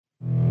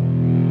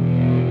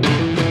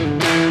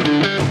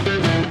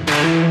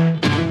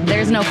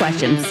no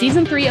question,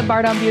 season 3 of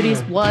Bardown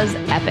Beauties was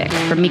epic.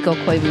 From Mikko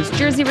Koivu's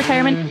jersey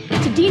retirement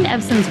to Dean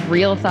Evason's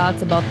real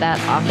thoughts about that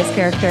office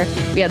character,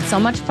 we had so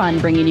much fun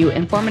bringing you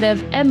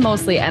informative and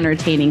mostly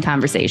entertaining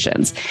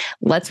conversations.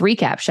 Let's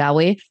recap, shall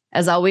we?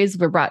 As always,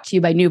 we're brought to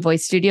you by New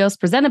Voice Studios,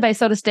 presented by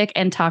SotaStick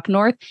and Talk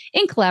North,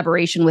 in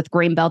collaboration with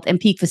Grainbelt and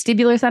Peak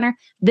Vestibular Center.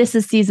 This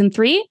is season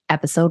 3,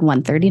 episode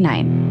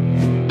 139.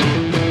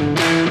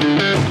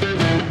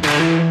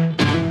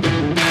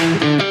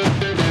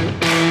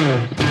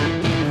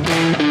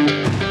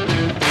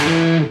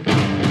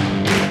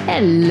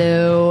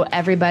 Hello,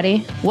 everybody.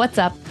 What's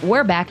up?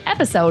 We're back.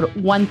 Episode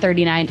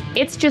 139.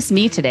 It's just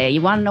me today.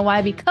 You want to know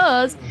why?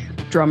 Because,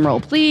 drum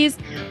roll, please,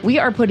 we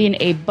are putting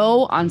a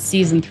bow on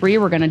season 3.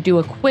 We're going to do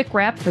a quick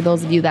wrap for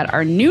those of you that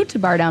are new to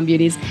Bardown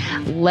Beauties.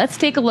 Let's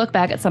take a look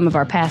back at some of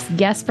our past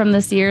guests from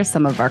this year,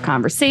 some of our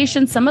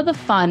conversations, some of the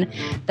fun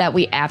that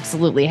we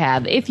absolutely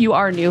have. If you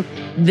are new,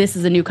 this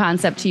is a new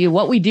concept to you.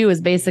 What we do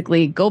is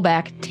basically go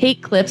back,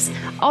 take clips.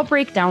 I'll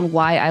break down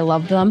why I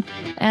love them.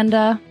 And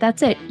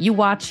that's it. You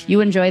watch,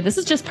 you enjoy. This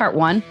is just part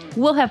 1.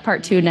 We'll have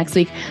part 2 next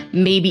week,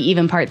 maybe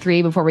even part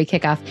 3 before we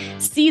kick off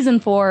season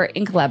 4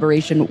 in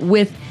collaboration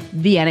with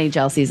the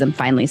NHL season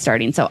finally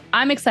starting. So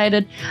I'm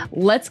excited.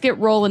 Let's get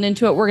rolling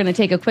into it. We're going to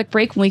take a quick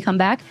break. When we come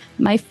back,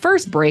 my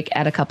first break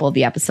at a couple of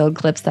the episode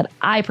clips that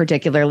I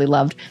particularly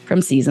loved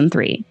from season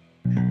 3.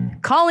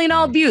 Calling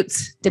all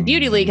Buttes. The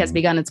Beauty League has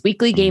begun its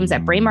weekly games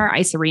at Braemar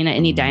Ice Arena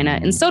in Edina,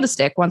 and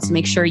SotaStick wants to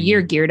make sure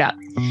you're geared up.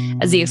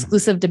 As the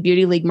exclusive to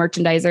Beauty League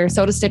merchandiser,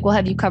 SotaStick will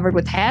have you covered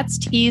with hats,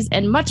 tees,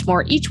 and much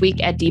more each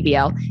week at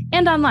DBL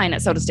and online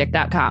at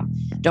SotaStick.com.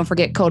 Don't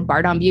forget code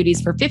Bardown Beauties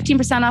for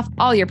 15% off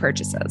all your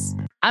purchases.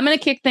 I'm going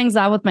to kick things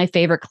out with my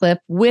favorite clip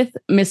with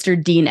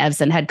Mr. Dean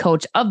Evason, head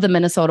coach of the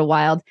Minnesota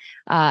Wild.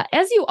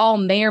 As you all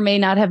may or may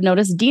not have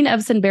noticed, Dean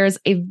Evason bears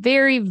a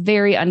very,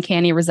 very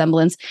uncanny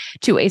resemblance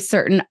to a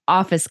certain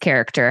office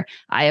character.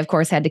 I, of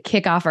course, had to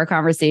kick off our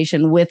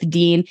conversation with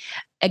Dean,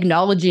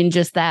 acknowledging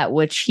just that,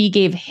 which he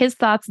gave his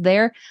thoughts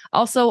there.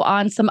 Also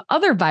on some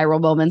other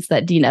viral moments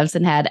that Dean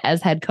Evason had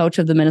as head coach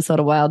of the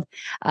Minnesota Wild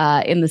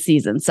in the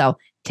season. So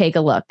take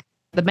a look.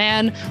 The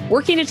man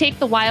working to take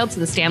the Wild to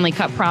the Stanley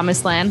Cup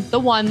promised land, the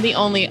one, the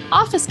only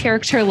office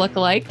character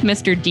lookalike,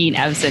 Mr. Dean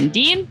Evason.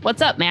 Dean, what's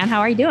up, man?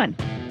 How are you doing?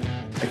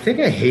 I think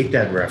I hate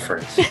that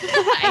reference.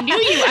 I knew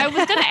you. I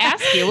was going to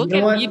ask you. You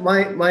know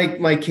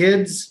what? My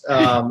kids,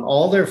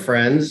 all their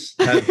friends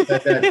have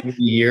said that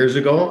years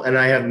ago, and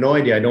I have no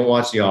idea. I don't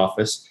watch The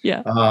Office.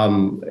 Yeah.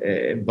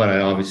 But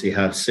I obviously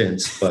have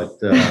since. But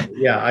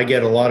yeah, I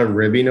get a lot of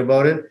ribbing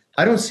about it.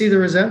 I don't see the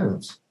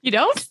resemblance. You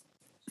don't?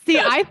 See,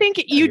 I think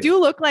you do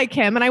look like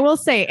him. And I will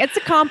say it's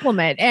a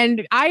compliment.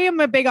 And I am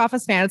a big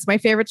Office fan. It's my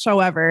favorite show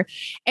ever.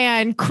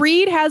 And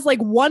Creed has like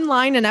one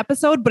line an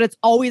episode, but it's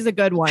always a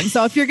good one.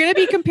 So if you're going to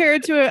be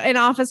compared to an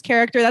Office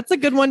character, that's a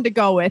good one to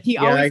go with. He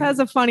always has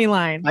a funny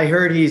line. I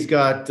heard he's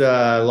got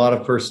a lot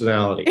of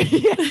personality.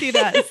 Yes, he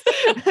does.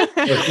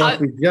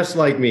 Just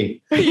like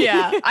me.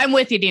 Yeah, I'm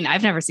with you, Dean.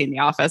 I've never seen The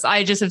Office.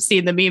 I just have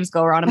seen the memes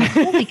go around. I'm like,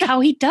 holy cow,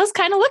 he does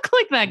kind of look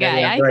like that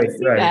guy. I can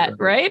see that,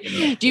 right?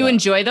 Do you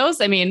enjoy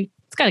those? I mean,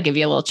 it's got to give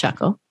you a little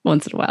chuckle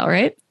once in a while,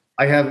 right?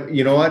 I have,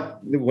 you know what?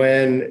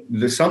 When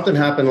something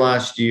happened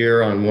last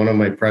year on one of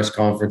my press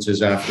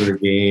conferences after the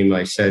game,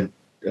 I said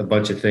a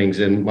bunch of things.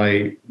 And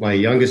my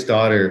youngest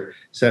daughter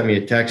sent me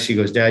a text. She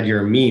goes, "Dad,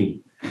 you're a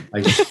meme."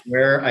 I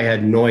swear I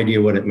had no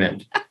idea what it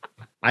meant.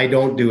 I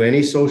don't do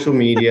any social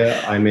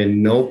media. I'm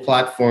in no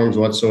platforms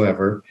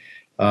whatsoever.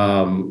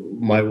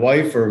 My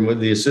wife or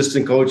the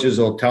assistant coaches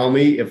will tell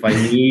me if I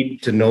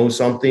need to know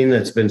something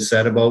that's been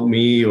said about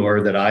me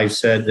or that I've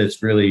said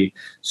that's really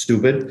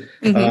stupid.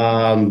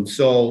 Mm-hmm.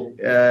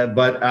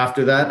 But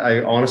after that,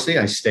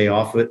 I stay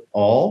off it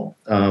all,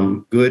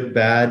 good,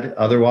 bad,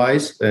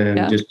 otherwise,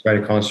 and just try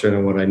to concentrate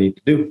on what I need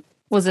to do.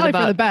 Was it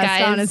about the best,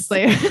 guys?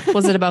 Honestly,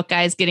 was it about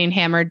guys getting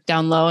hammered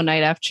down low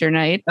night after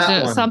night?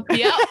 Yeah.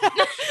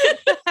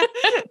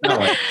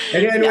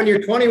 And then when your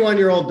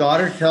 21-year-old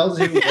daughter tells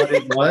you what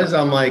it was,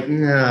 I'm like,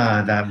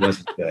 nah, that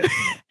wasn't good.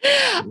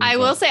 I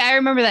will say, I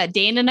remember that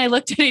Dane and I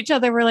looked at each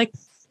other. We're like,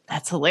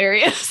 that's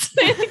hilarious.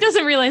 He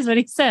doesn't realize what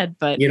he said,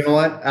 but you know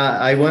what?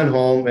 I went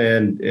home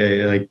and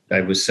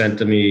I was sent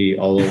to me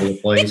all over the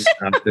place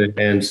after,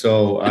 and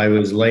so I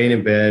was laying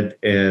in bed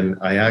and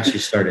I actually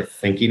started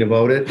thinking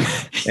about it,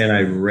 and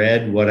I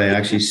read what I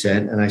actually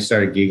said, and I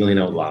started giggling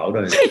out loud.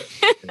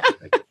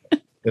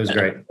 It was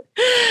great.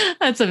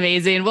 That's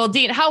amazing. Well,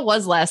 Dean, how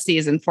was last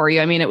season for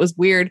you? I mean, it was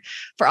weird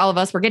for all of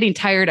us. We're getting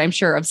tired, I'm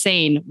sure, of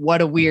saying what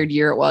a weird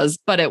year it was,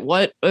 but it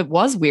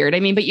was weird. I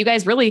mean, but you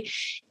guys really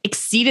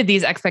exceeded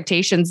these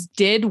expectations,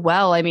 did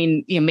well. I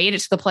mean, you made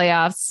it to the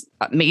playoffs,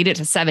 made it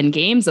to 7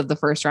 games of the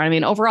first round. I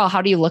mean, overall,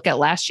 how do you look at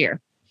last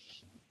year?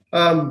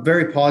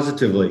 Very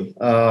positively.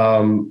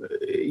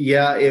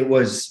 Yeah, it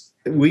was.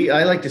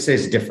 I like to say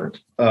it's different.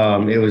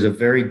 It was a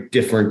very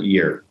different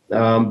year.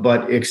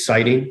 But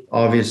exciting,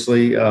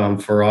 obviously,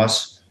 for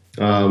us.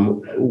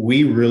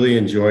 We really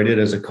enjoyed it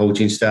as a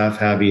coaching staff,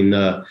 having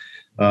the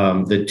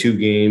the 2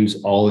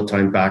 games all the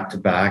time back to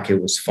back.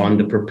 It was fun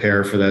to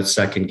prepare for that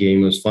second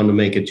game. It was fun to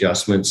make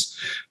adjustments.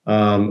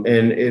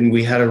 And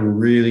we had a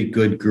really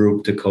good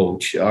group to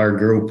coach. Our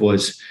group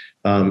was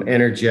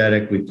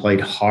energetic. We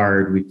played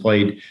hard. We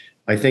played,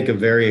 I think, a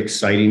very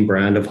exciting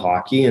brand of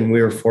hockey. And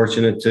we were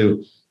fortunate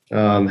to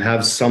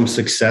have some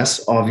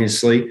success,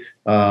 obviously,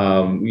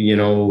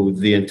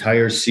 the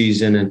entire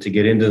season, and to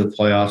get into the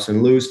playoffs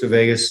and lose to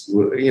Vegas,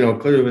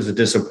 clearly it was a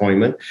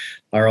disappointment.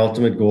 Our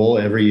ultimate goal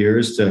every year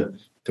is to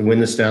win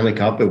the Stanley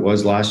Cup. It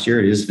was last year.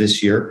 It is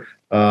this year.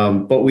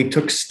 But we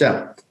took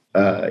step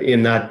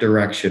in that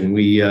direction.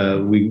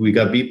 We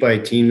got beat by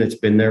a team that's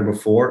been there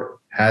before,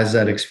 has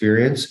that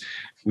experience.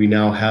 We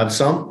now have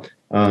some.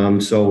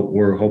 So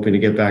we're hoping to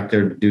get back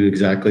there to do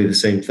exactly the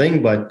same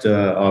thing, but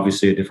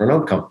obviously a different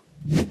outcome.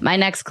 My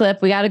next clip,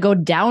 we got to go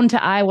down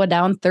to Iowa,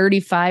 down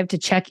 35 to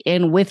check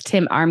in with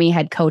Tim Army,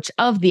 head coach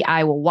of the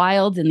Iowa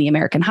Wild in the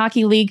American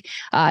Hockey League.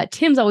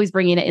 Tim's always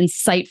bringing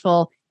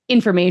insightful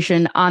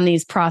information on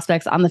these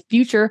prospects, on the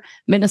future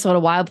Minnesota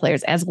Wild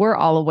players, as we're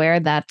all aware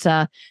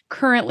that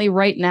currently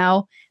right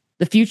now,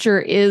 the future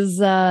is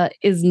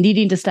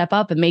needing to step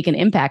up and make an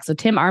impact. So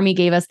Tim Army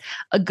gave us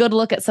a good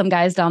look at some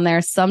guys down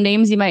there. Some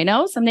names you might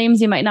know, some names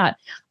you might not.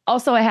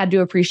 Also, I had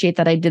to appreciate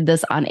that I did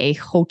this on a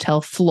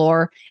hotel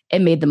floor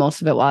and made the most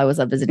of it while I was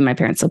visiting my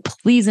parents. So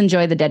please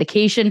enjoy the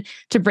dedication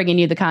to bringing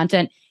you the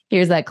content.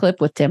 Here's that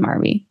clip with Tim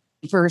Army.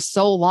 For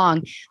so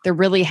long, there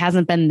really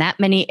hasn't been that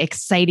many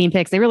exciting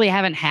picks. They really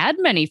haven't had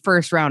many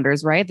first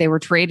rounders, right? They were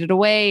traded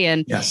away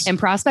and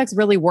prospects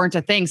really weren't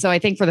a thing. So I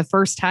think for the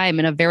first time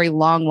in a very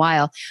long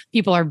while,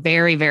 people are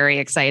very, very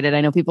excited.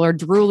 I know people are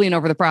drooling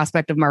over the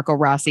prospect of Marco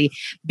Rossi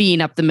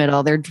being up the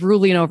middle. They're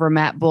drooling over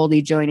Matt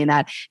Boldy joining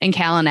that and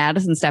Callan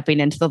Addison stepping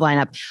into the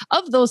lineup.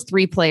 Of those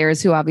 3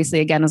 players who obviously,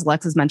 again, as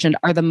Alexis mentioned,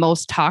 are the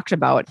most talked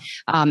about.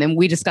 And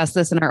we discussed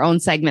this in our own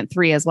segment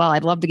 3 as well.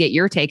 I'd love to get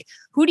your take.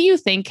 Who do you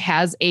think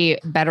has a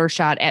better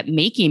shot at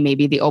making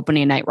maybe the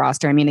opening night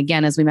roster? I mean,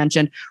 again, as we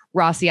mentioned,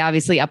 Rossi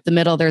obviously up the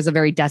middle. There's a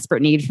very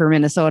desperate need for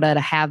Minnesota to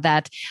have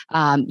that.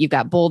 You've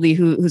got Boldy,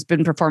 who's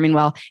been performing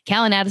well.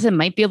 Callan Addison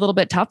might be a little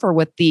bit tougher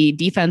with the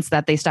defense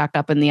that they stocked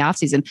up in the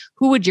offseason.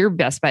 Who would your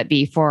best bet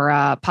be for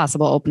a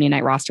possible opening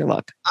night roster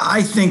look?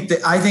 I think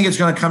it's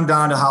going to come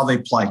down to how they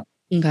play.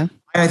 Okay.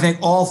 I think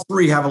all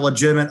 3 have a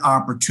legitimate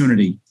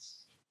opportunity.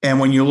 And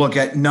when you look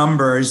at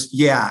numbers,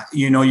 you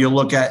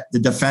look at the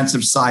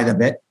defensive side of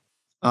it.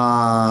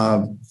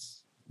 How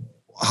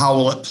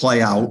will it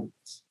play out?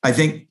 I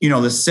think,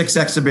 the 6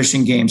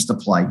 exhibition games to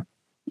play.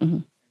 Mm-hmm.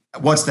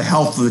 What's the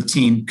health of the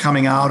team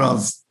coming out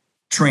of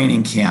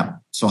training camp?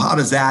 So how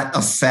does that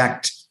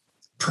affect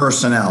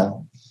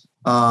personnel?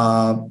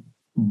 But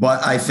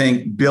I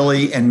think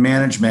Billy and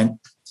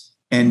management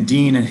and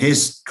Dean and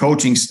his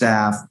coaching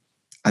staff,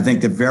 I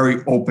think they're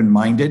very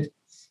open-minded.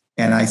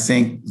 And I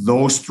think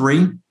those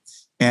 3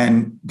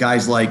 and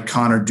guys like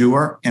Connor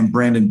Dewar and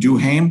Brandon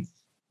Duhaime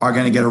are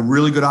going to get a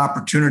really good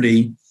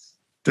opportunity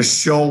to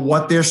show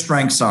what their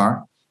strengths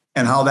are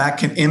and how that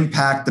can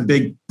impact the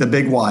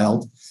big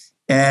Wild.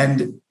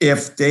 And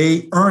if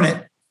they earn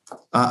it,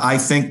 I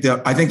think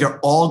they're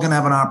all going to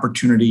have an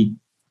opportunity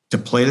to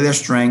play to their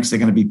strengths. They're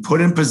going to be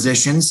put in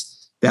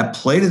positions that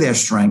play to their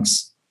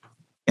strengths.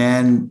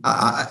 And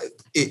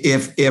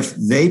if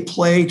they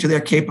play to their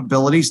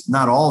capabilities,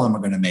 not all of them are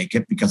going to make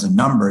it because of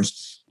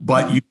numbers.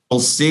 But you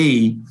will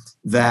see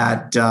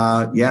that,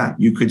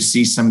 you could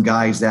see some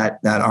guys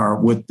that are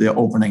with the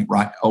opening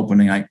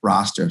night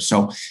roster.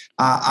 So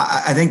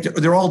I think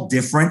they're all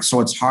different. So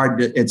it's hard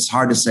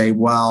to say,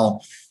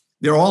 well,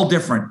 they're all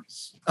different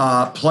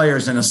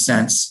players in a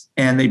sense,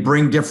 and they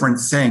bring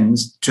different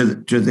things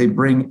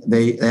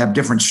they have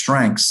different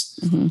strengths.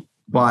 Mm-hmm.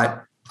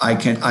 But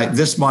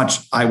this much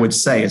I would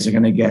say is they're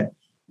going to get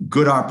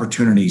good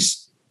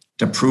opportunities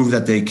to prove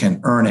that they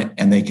can earn it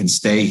and they can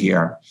stay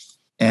here.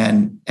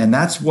 And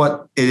that's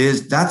what it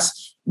is.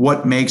 That's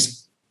what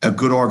makes a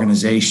good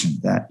organization,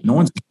 that no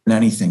one's given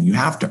anything. You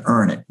have to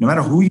earn it. No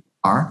matter who you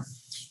are,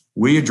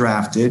 where you're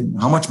drafted,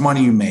 how much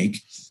money you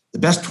make, the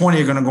best 20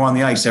 are going to go on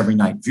the ice every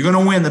night. If you're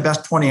going to win, the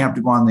best 20 have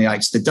to go on the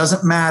ice. It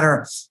doesn't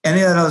matter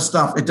any of that other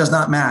stuff. It does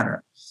not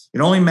matter.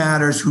 It only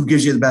matters who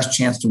gives you the best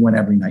chance to win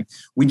every night.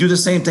 We do the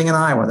same thing in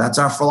Iowa. That's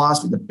our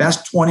philosophy. The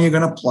best 20 are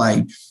going to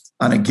play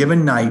on a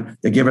given night.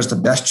 They give us the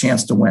best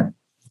chance to win.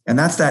 And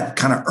that's that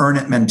kind of earn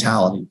it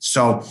mentality.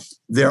 So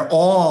they're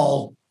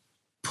all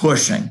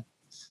pushing.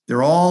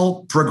 They're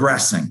all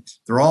progressing.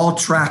 They're all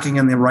tracking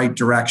in the right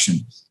direction.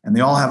 And they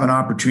all have an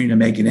opportunity to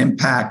make an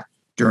impact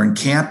during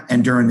camp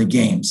and during the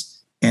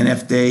games. And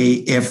if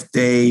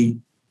they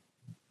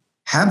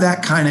have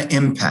that kind of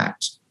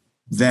impact,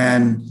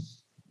 then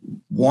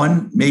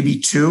 1, maybe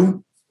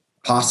 2,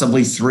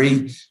 possibly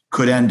 3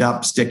 could end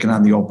up sticking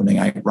on the opening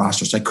night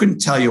roster. So I couldn't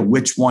tell you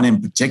which one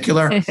in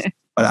particular.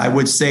 But I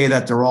would say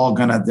that they're all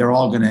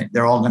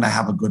gonna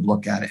have a good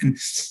look at it. And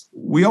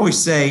we always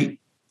say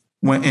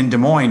when in Des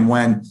Moines,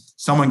 when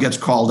someone gets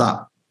called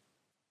up,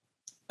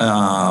 we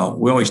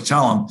always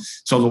tell them.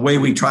 So the way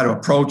we try to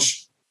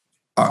approach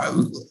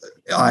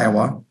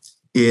Iowa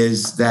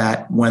is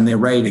that when they're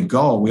ready to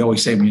go, we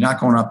always say, you're not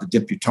going up to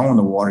dip your toe in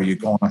the water, you're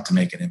going up to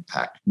make an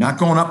impact. You're not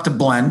going up to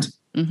blend,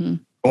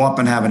 go up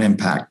and have an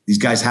impact. These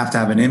guys have to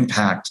have an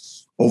impact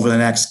over the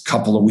next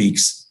couple of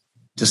weeks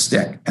to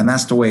stick. And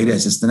that's the way it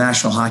is. It's the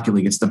National Hockey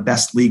League. It's the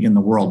best league in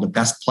the world. The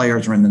best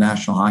players are in the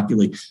National Hockey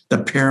League. The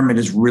pyramid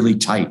is really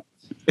tight.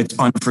 It's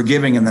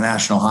unforgiving in the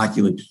National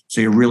Hockey League.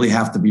 So you really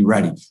have to be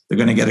ready. They're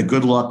going to get a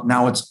good look.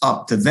 Now it's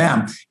up to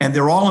them. And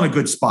they're all in a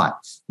good spot,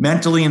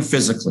 mentally and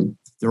physically.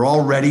 They're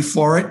all ready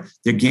for it.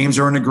 Their games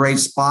are in a great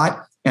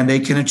spot and they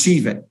can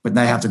achieve it. But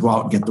they have to go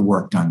out and get the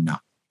work done now.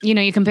 You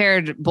know, you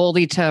compared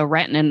Boldy to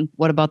Renton.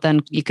 What about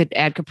then? You could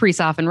add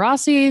Kaprizov and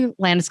Rossi,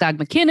 Landeskog,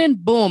 McKinnon.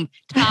 Boom,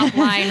 top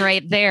line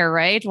right there,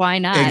 right? Why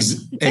not?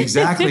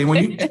 Exactly.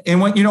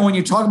 When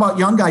you talk about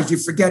young guys, you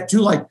forget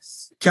too. Like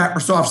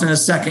Kaprizov's in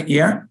his second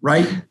year,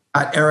 right?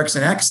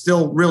 Eriksson Ek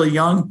still really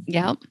young.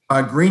 Yeah.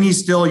 Greeny's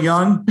still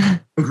young.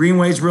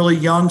 Greenway's really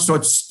young. So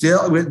it's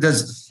still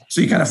does.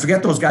 So you kind of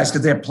forget those guys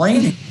because they're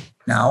playing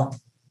now.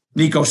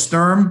 Nico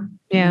Sturm.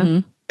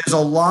 Yeah. There's a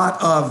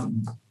lot of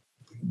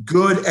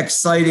good,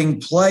 exciting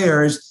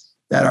players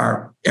that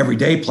are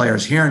everyday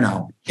players here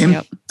now,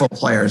 impactful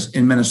players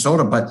in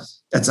Minnesota, but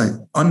that's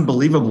an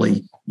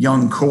unbelievably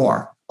young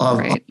core of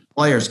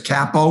players.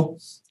 Capo,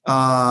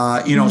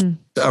 an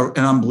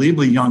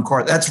unbelievably young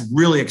core. That's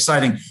really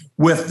exciting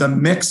with the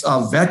mix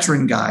of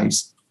veteran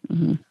guys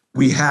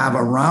we have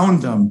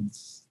around them.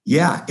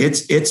 Yeah,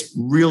 it's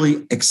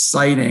really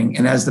exciting.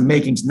 And as the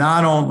makings,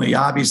 not only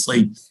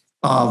obviously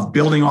of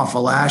building off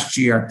of last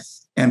year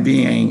and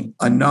being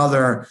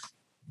another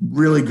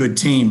really good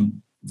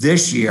team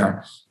this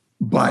year,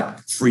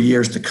 but for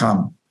years to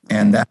come.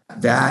 And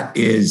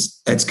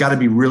it's got to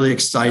be really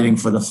exciting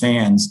for the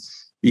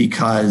fans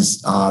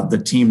because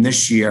the team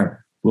this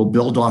year will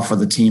build off of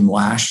the team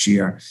last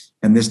year.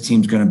 And this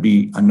team's going to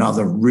be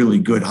another really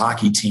good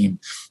hockey team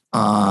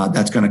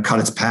that's going to cut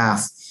its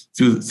path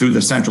through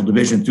the Central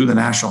Division, through the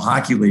National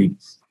Hockey League.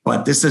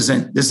 But this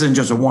isn't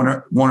just a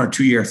one or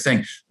 2 year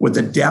thing. With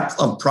the depth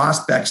of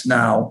prospects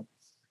now,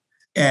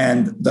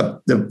 and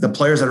the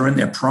players that are in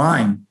their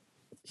prime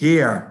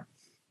here,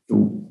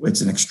 it's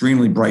an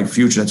extremely bright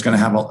future that's going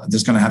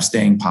to have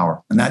staying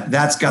power, and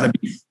that's got to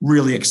be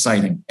really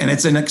exciting. And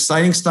it's an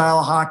exciting style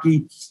of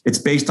hockey. It's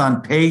based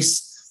on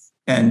pace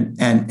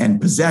and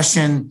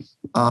possession.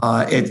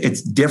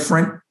 It's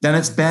different than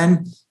it's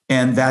been,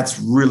 and that's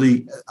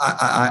really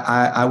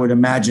I would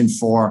imagine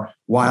for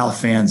Wild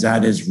fans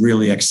that is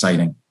really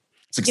exciting.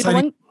 It's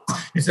exciting.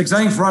 It's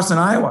exciting for us in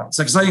Iowa. It's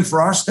exciting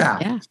for our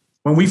staff. Yeah.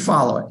 When we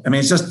follow it. I mean,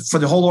 it's just for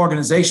the whole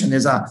organization.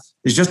 There's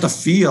just a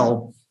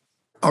feel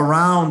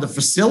around the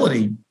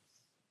facility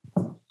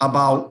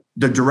about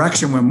the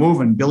direction we're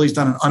moving. Billy's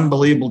done an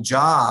unbelievable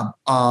job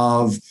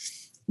of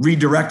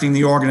redirecting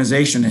the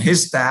organization and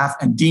his staff,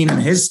 and Dean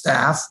and his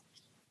staff,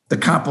 the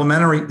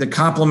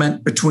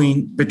complement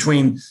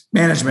between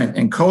management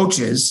and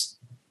coaches,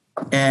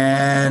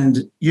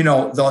 and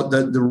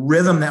the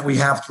rhythm that we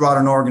have throughout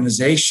an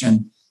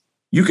organization.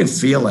 You can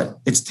feel it.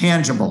 It's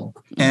tangible,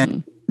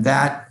 and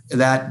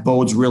that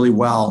bodes really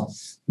well,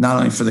 not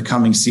only for the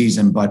coming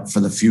season, but for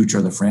the future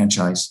of the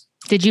franchise.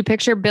 Did you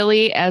picture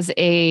Billy as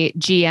a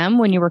GM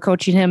when you were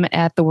coaching him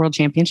at the World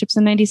Championships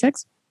in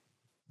 '96?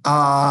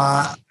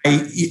 I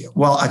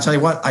tell you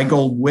what, I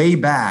go way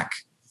back.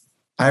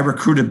 I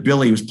recruited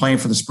Billy. He was playing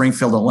for the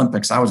Springfield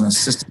Olympics. I was an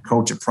assistant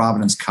coach at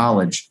Providence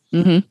College,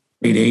 late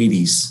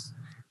 80s.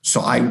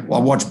 So I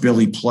watched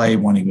Billy play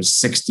when he was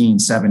 16,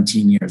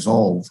 17 years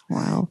old.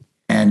 Wow.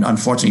 And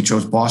unfortunately, he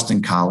chose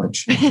Boston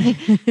College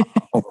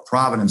over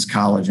Providence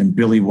College. And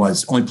Billy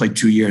only played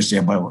 2 years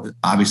there, but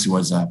obviously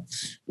was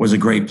a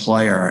great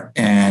player.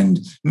 And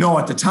no,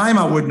 at the time,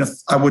 I wouldn't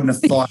have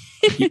thought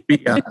he'd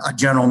be a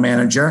general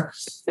manager.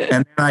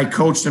 And then I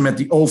coached him at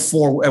the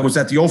 04. It was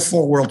at the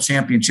 04 World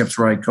Championships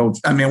where I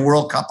coached.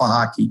 World Cup of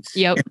Hockey.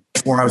 Yep.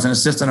 Where I was an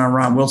assistant on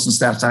Ron Wilson's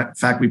staff. In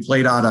fact, we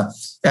played out of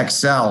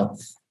Excel.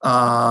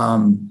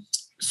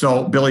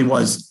 So Billy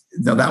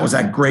that was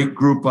that great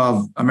group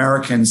of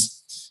Americans.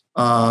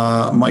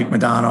 Mike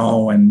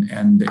Madano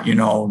and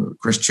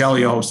Chris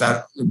Chelios,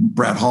 that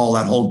Brett Hull,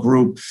 that whole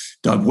group,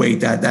 Doug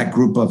Waite, that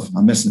group of,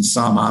 I'm missing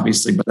some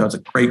obviously, but that was a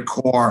great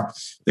core.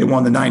 They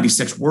won the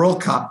 96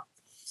 World Cup.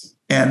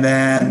 And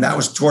then that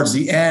was towards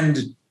the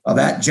end of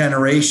that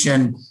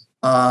generation,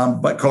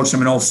 but coached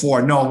them in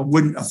 04. No,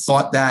 wouldn't have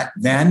thought that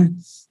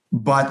then.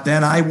 But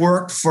then I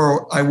worked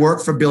for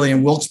Billy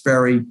in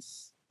Wilkes-Barre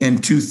in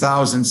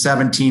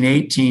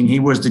 2017-18. He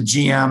was the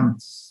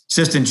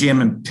assistant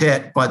GM in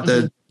Pitt, but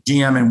the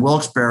GM in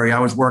Wilkes-Barre, I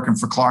was working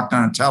for Clark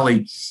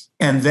Donatelli.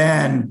 And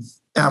then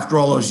after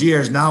all those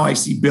years, now I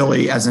see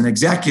Billy as an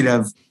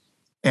executive,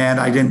 and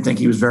I didn't think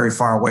he was very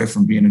far away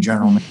from being a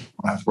general manager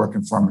when I was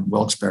working for him in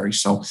Wilkes-Barre.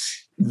 So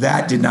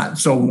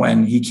so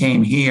when he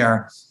came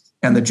here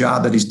and the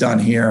job that he's done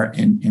here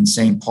in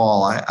St.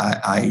 Paul,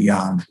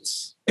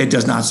 it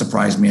does not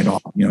surprise me at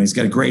all. He's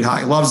got a great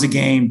hockey, loves the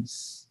game,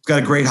 he's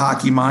got a great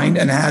hockey mind,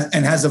 and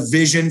has a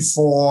vision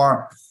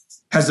for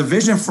how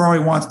he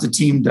wants the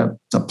team to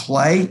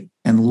play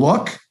and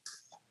look.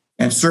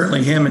 And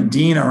certainly him and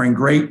Dean are in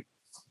great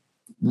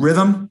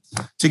rhythm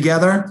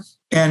together,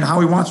 and how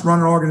he wants to run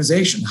an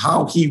organization,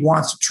 how he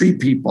wants to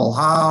treat people,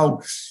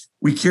 how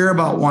we care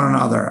about one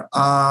another,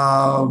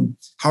 how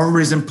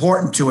everybody's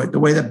important to it, the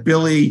way that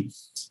Billy,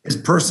 his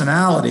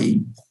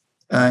personality,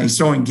 he's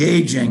so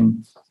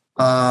engaging.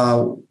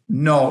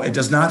 No, it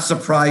does not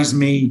surprise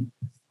me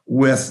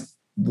with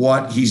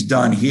what he's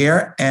done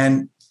here.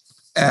 And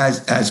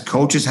as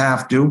coaches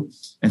have to,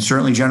 and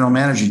certainly general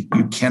managers,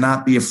 you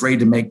cannot be afraid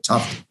to make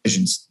tough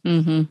decisions.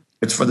 Mm-hmm.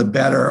 It's for the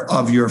better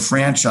of your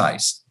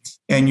franchise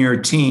and your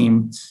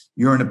team.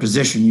 You're in a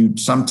position you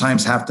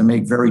sometimes have to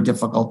make very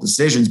difficult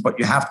decisions, but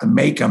you have to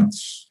make them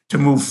to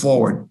move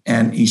forward.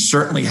 And he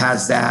certainly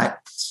has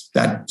that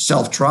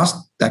self-trust,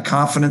 that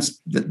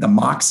confidence, the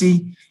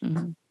moxie,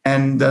 mm-hmm.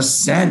 and the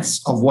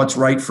sense of what's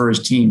right for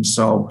his team.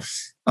 So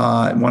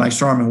when I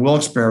saw him in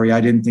Wilkes-Barre, I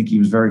didn't think he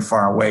was very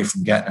far away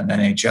from getting an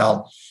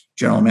NHL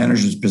general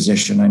manager's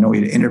position. I know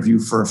he had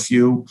interviewed for a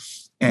few,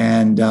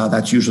 and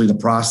that's usually the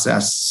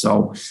process.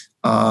 So,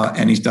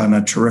 and he's done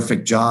a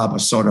terrific job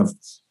of sort of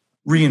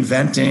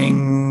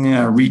reinventing,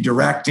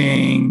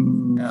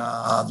 redirecting.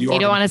 You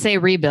don't want to say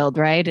rebuild,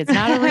 right? It's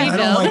not a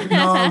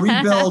rebuild.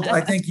 Rebuild.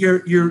 I think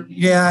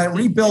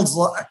rebuild's.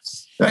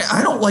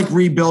 I don't like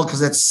rebuild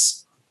because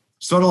it's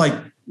sort of like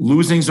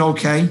losing's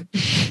okay.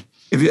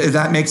 If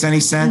that makes any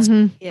sense,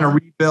 a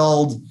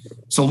rebuild.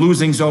 So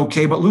losing's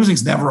okay, but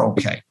losing's never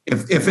okay.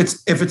 If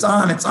it's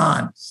on, it's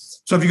on.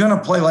 So if you're going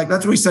to play, like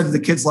that's what we said to the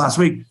kids last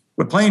week,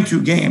 we're playing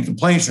 2 games. We're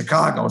playing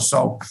Chicago.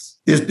 So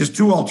there's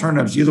 2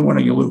 alternatives. You either win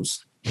or you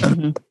lose.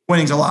 Mm-hmm.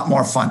 Winning's a lot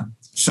more fun.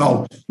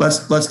 So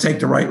let's take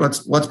the right.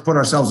 Let's put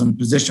ourselves in a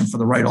position for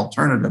the right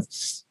alternative.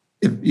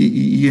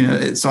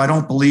 So I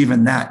don't believe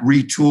in that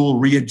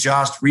retool,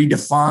 readjust,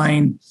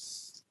 redefine.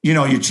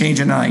 You're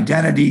changing an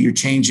identity, you're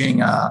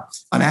changing an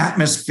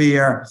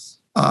atmosphere,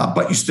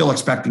 but you're still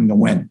expecting to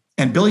win.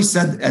 And Billy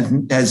said,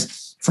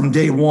 as from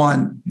day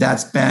one,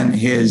 that's been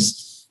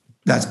his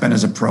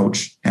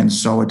approach. And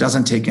so it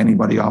doesn't take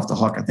anybody off the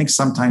hook. I think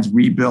sometimes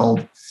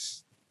rebuild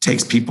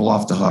takes people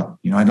off the hook.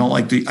 I don't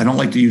like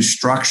to use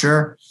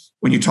structure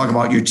when you talk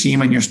about your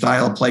team and your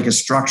style of play, because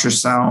structure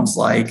sounds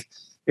like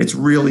it's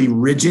really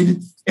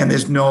rigid and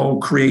there's no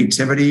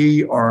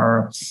creativity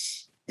or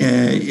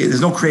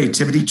there's no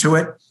creativity to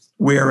it.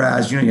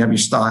 Whereas, you have your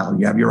style,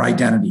 you have your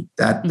identity.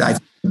 That's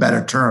a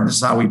better term. This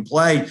is how we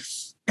play.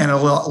 And it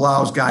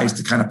allows guys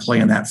to kind of play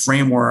in that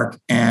framework,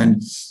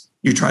 and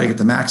you try to get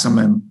the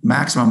maximum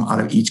out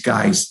of each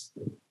guy's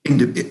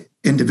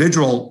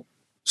individual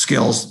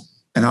skills.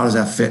 And how does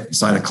that fit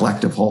inside a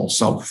collective whole?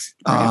 So,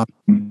 I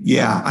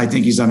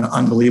think he's done an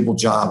unbelievable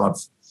job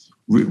of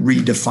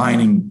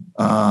redefining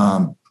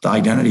the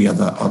identity of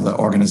the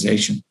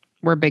organization.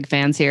 We're big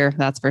fans here.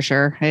 That's for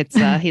sure. It's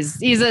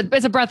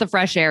it's a breath of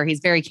fresh air. He's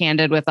very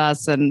candid with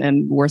us,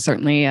 and we're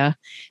certainly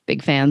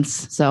big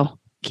fans. So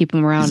keep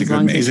him around. He's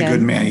a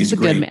good man. He's a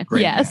great man.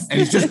 Yes. Man. And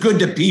he's just good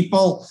to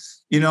people.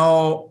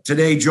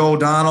 Today Joe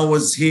O'Donnell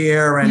was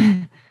here,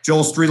 and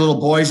Joel's 3 little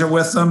boys are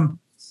with him.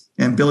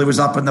 And Billy was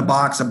up in the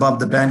box above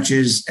the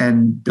benches,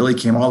 and Billy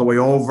came all the way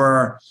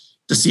over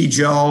to see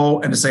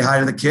Joe and to say hi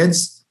to the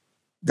kids.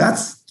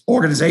 That's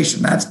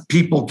organization. That's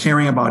people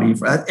caring about you.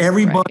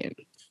 Everybody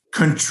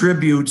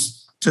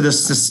contributes to the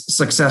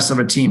success of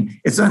a team.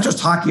 It's not just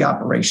hockey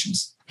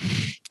operations.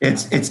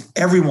 It's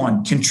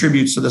everyone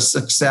contributes to the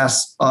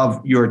success of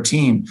your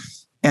team.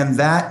 And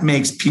that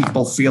makes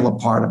people feel a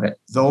part of it.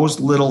 Those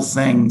little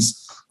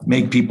things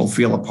make people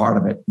feel a part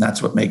of it.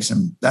 That's what makes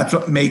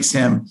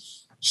him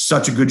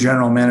such a good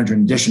general manager,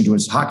 in addition to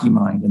his hockey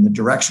mind and the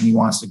direction he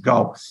wants to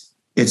go.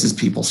 It's his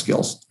people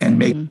skills and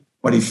make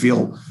everybody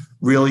feel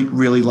really,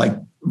 really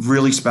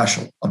really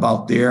special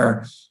about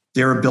their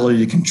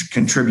ability to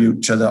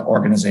contribute to the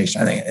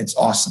organization. I think it's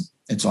awesome.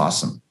 It's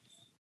awesome.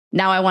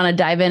 Now I want to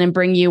dive in and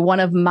bring you one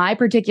of my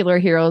particular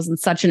heroes and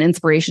such an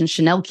inspiration,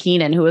 Chanel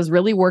Keenan, who is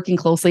really working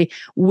closely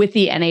with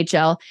the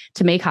NHL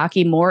to make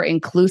hockey more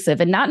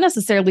inclusive, and not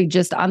necessarily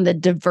just on the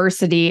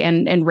diversity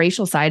and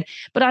racial side,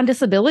 but on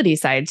disability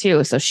side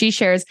too. So she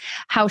shares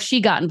how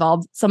she got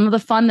involved, some of the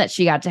fun that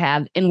she got to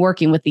have in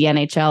working with the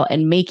NHL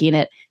and making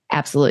it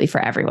absolutely for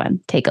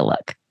everyone. Take a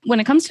look. When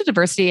it comes to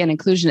diversity and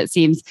inclusion, it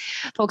seems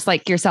folks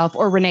like yourself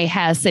or Renee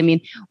Hess,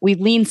 we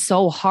lean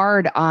so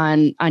hard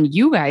on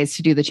you guys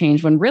to do the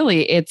change when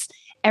really it's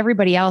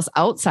everybody else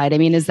outside.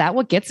 Is that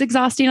what gets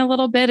exhausting a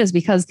little bit, is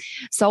because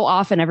so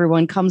often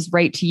everyone comes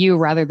right to you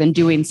rather than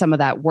doing some of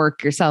that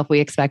work yourself.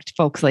 We expect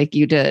folks like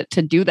you to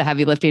do the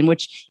heavy lifting,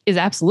 which is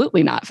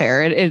absolutely not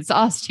fair. It's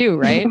us too,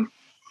 right?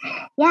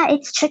 Yeah,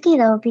 it's tricky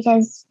though,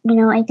 because,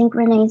 I think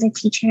Renee is a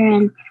teacher,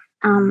 and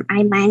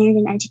I minored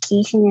in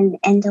education,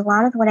 and a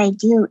lot of what I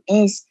do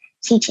is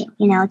teaching.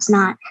 It's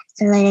not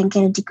so that I didn't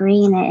get a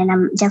degree in it, and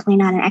I'm definitely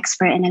not an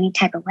expert in any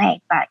type of way.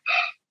 But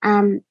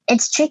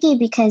it's tricky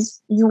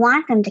because you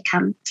want them to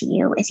come to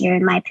you if you're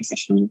in my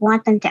position. You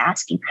want them to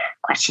ask you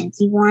questions.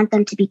 You want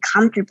them to be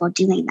comfortable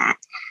doing that.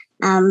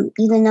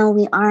 Even though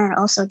we are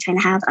also trying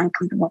to have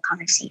uncomfortable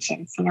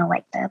conversations,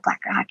 like the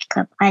Black Girl Hockey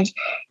Club pledge.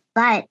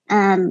 But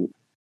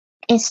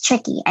is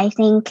tricky. I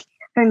think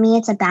for me,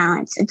 it's a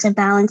balance. It's a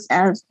balance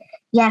of,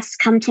 yes,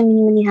 come to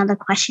me when you have a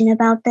question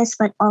about this,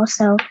 but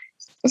also,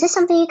 is this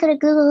something you could have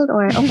Googled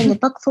or opened the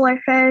book for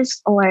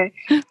first? Or,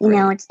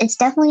 it's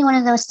definitely one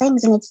of those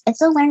things. And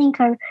it's a learning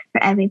curve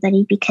for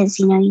everybody because,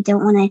 you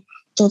don't want to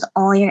give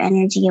all your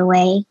energy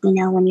away,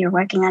 when you're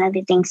working on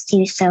other things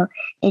too. So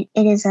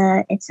it's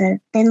a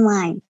thin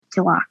line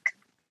to walk.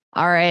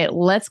 All right,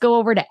 let's go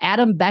over to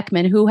Adam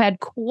Beckman, who had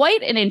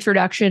quite an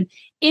introduction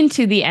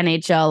into the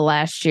NHL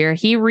last year.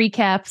 He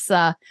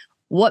recaps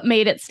what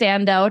made it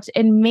stand out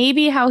and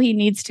maybe how he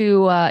needs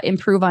to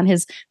improve on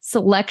his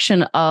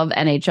selection of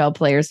NHL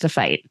players to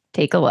fight.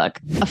 Take a look.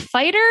 A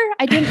fighter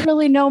I didn't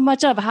really know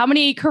much of. How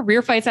many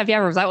career fights have you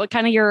ever? Was that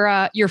kind of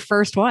your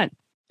first one?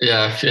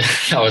 Yeah,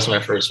 that was my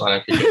first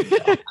one.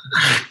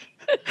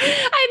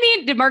 I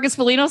mean, did Marcus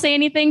Foligno say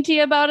anything to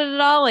you about it at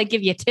all? Like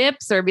give you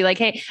tips or be like,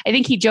 hey, I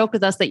think he joked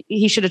with us that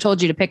he should have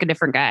told you to pick a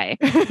different guy.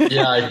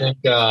 Yeah, I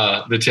think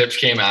the tips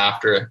came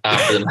after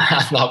the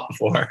math, not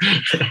before.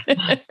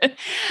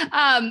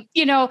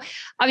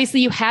 Obviously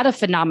you had a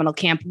phenomenal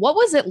camp. What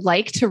was it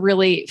like to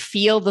really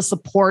feel the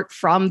support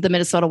from the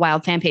Minnesota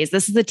Wild fan base?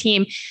 This is a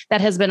team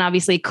that has been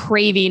obviously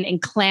craving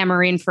and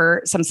clamoring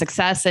for some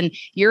success, and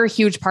you're a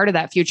huge part of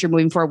that future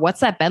moving forward. What's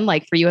that been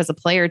like for you as a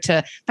player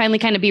to finally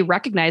kind of be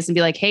recognized and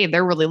be like, hey,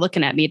 they're really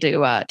looking at me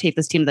to take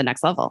this team to the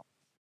next level?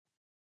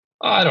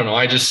 I don't know.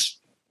 I just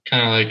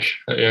kind of like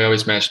I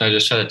always mention, I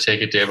just try to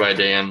take it day by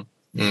day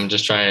and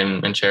just try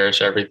and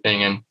cherish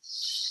everything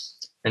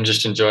and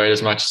just enjoy it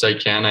as much as I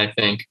can. I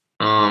think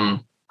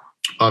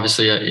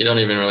obviously you don't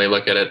even really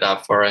look at it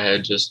that far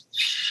ahead. Just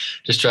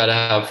try to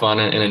have fun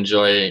and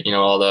enjoy,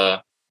 all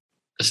the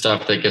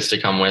stuff that gets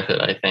to come with it.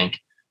 I think,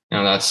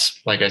 that's,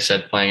 like I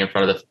said, playing in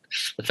front of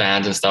the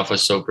fans and stuff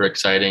was super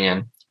exciting,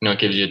 and it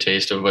gives you a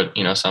taste of what,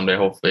 someday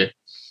hopefully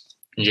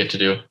you get to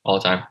do all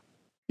the time.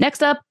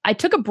 Next up, I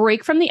took a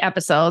break from the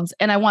episodes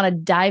and I want to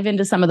dive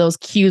into some of those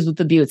cues with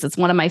the Beauts. It's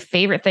one of my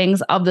favorite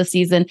things of the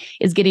season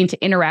is getting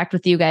to interact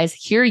with you guys,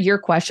 hear your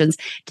questions,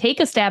 take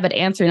a stab at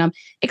answering them,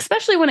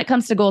 especially when it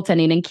comes to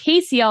goaltending. In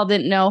case y'all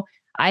didn't know,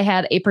 I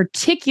had a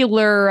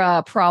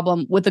particular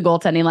problem with the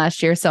goaltending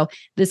last year. So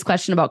this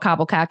question about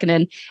Kaapo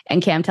Kähkönen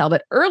and Cam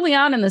Talbot early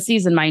on in the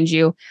season, mind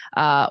you,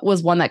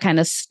 was one that kind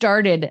of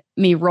started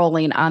me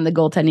rolling on the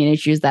goaltending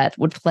issues that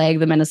would plague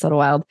the Minnesota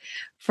Wild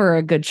for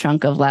a good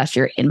chunk of last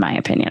year, in my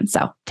opinion.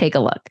 So take a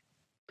look.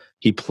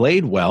 He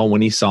played well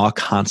when he saw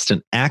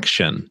constant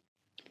action.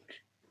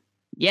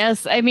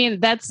 Yes, I mean,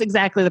 that's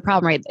exactly the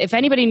problem, right? If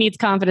anybody needs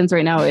confidence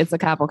right now, it's a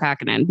Kaapo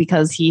Kähkönen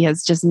because he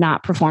has just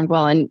not performed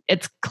well. And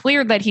it's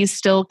clear that he's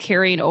still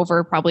carrying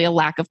over probably a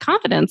lack of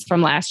confidence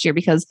from last year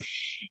because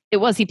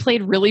he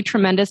played really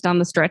tremendous down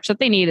the stretch that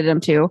they needed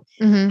him to.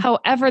 Mm-hmm.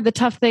 However, the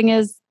tough thing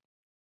is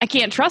I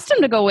can't trust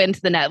him to go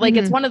into the net. Like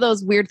It's one of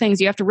those weird things.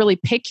 You have to really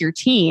pick your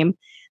team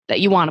that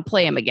you want to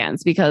play him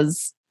against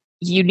because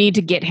you need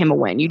to get him a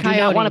win. You do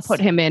not want to put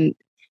him in.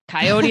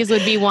 Coyotes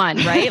would be one,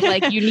 right?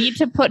 Like you need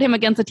to put him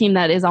against a team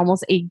that is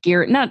almost a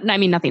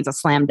nothing's a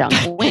slam dunk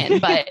win,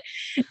 but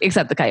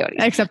except the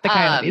Coyotes.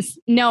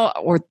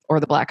 Or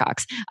the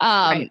Blackhawks.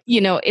 Right.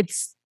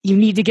 You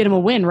need to get him a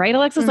win, right,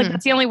 Alexis? Like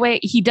that's the only way.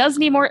 He does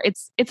need more.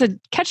 It's a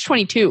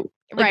catch-22.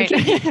 Right.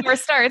 He needs more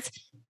starts,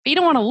 but you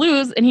don't want to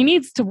lose, and he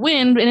needs to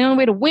win. And the only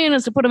way to win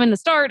is to put him in the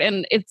start.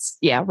 And it's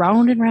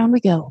round and round we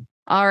go.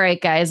 All right,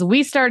 guys,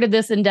 we started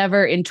this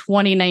endeavor in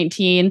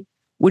 2019.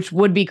 Which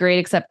would be great,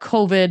 except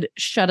COVID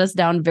shut us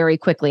down very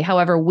quickly.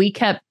 However, we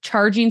kept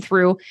charging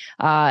through,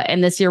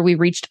 and this year we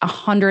reached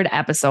 100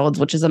 episodes,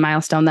 which is a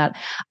milestone that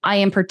I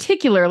am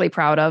particularly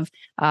proud of,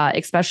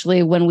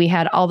 especially when we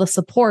had all the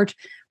support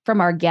from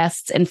our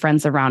guests and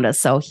friends around us.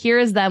 So here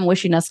is them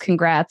wishing us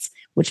congrats,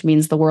 which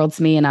means the world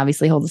to me and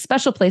obviously holds a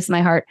special place in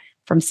my heart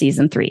from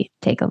season 3.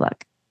 Take a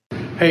look.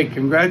 Hey,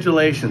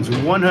 congratulations,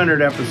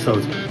 100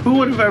 episodes. Who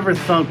would have ever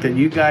thunk that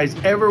you guys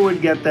ever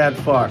would get that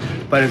far?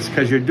 But it's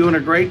because you're doing a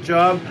great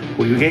job.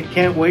 We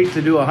can't wait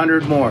to do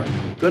 100 more.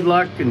 Good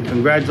luck and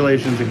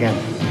congratulations again.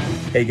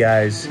 Hey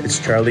guys, it's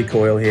Charlie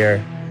Coyle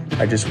here.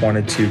 I just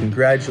wanted to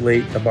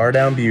congratulate the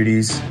Bardown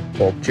Beauties,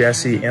 both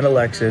Jesse and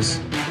Alexis,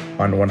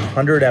 on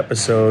 100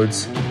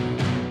 episodes.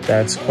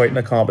 That's quite an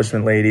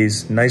accomplishment,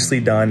 ladies.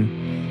 Nicely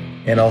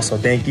done. And also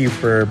thank you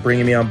for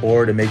bringing me on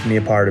board and making me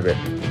a part of it.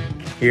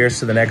 Here's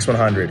to the next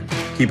 100.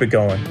 Keep it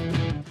going.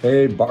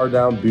 Hey,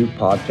 Bardown Butte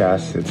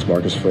Podcast. It's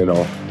Marcus Foligno.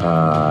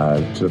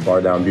 To the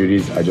Bardown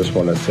Beauties, I just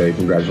want to say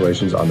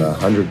congratulations on the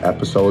 100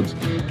 episodes.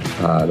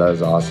 That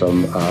is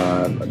awesome.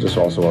 I just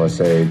also want to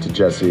say to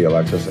Jesse,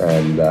 Alexis,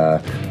 and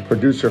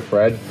producer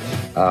Fred,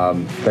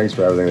 thanks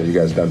for everything that you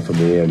guys have done for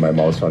me and my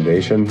Mom's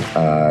Foundation.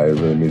 It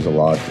really means a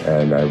lot,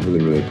 and I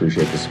really, really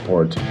appreciate the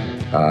support,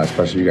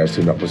 especially you guys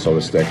teaming up with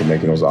SotaStick and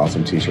making those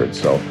awesome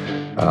t-shirts. So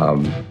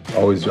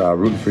always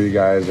rooting for you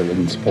guys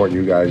and supporting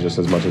you guys just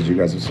as much as you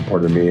guys have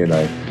supported me, and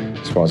I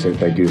just want to say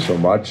thank you so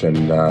much and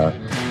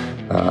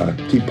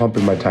keep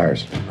pumping my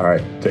tires. All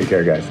right, take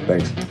care, guys.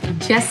 Thanks.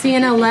 Jesse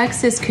and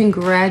Alexis,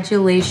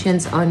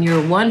 congratulations on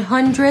your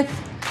 100th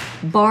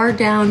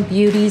Bardown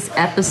Beauties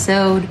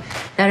episode.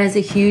 That is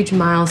a huge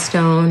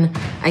milestone.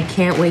 I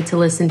can't wait to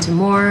listen to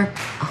more.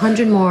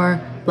 100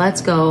 more. Let's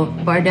go.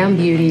 Bardown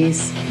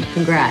Beauties.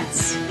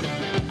 Congrats.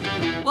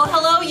 Well,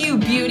 hello, you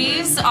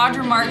beauties.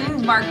 Audra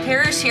Martin, Mark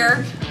Parrish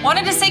here.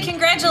 Wanted to say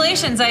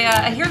congratulations.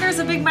 I hear there's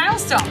a big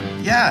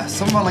milestone. Yeah,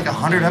 something about like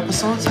 100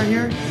 episodes, I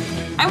hear.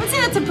 I would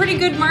say that's a pretty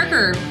good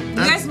marker. You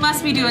guys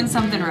must be doing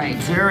something right.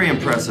 Very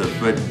impressive,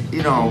 but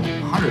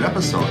 100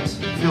 episodes.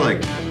 I feel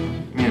like,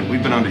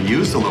 we've been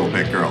underused a little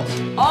bit, girls.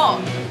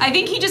 Oh, I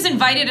think he just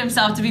invited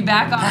himself to be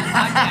back on the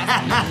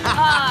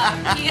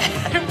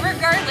podcast.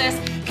 Regardless,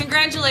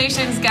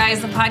 congratulations,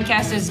 guys. The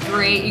podcast is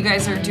great. You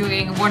guys are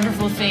doing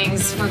wonderful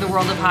things for the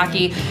world of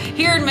hockey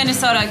here in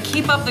Minnesota.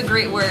 Keep up the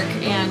great work,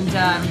 and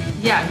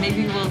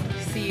maybe we'll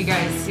see you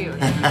guys soon.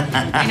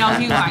 I know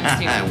he wants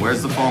to.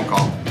 Where's the phone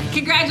call?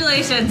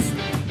 Congratulations.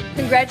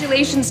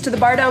 Congratulations to the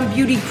Bardown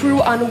Beauty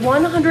crew on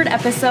 100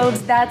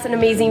 episodes. That's an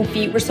amazing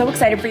feat. We're so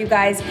excited for you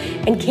guys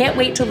and can't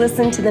wait to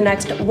listen to the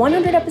next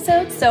 100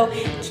 episodes. So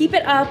keep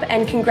it up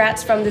and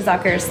congrats from the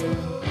Zuckers.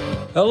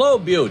 Hello,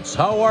 Buttes.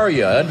 How are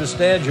you? I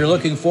understand you're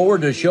looking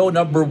forward to show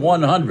number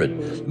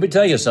 100. Let me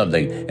tell you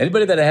something.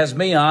 Anybody that has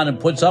me on and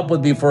puts up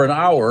with me for an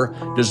hour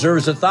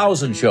deserves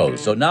 1,000 shows.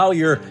 So now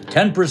you're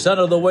 10%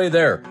 of the way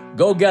there.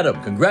 Go get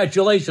them.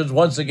 Congratulations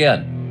once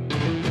again.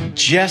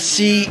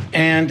 Jesse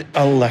and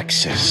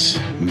Alexis,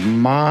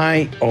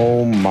 my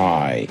oh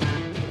my,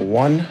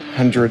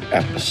 100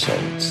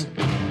 episodes.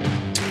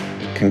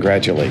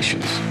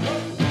 Congratulations.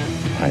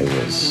 I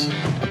was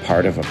a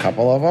part of a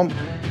couple of them.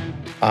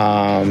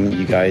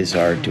 You guys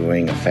are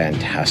doing a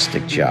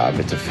fantastic job.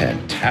 It's a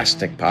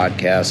fantastic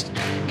podcast.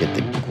 Get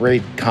the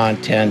great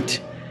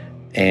content,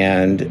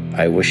 and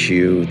I wish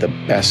you the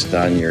best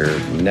on your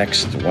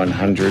next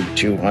 100,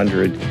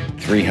 200,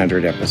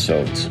 300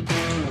 episodes.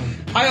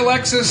 Hi,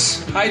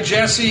 Alexis. Hi,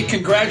 Jesse.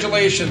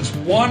 Congratulations.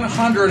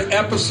 100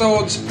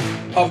 episodes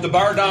of the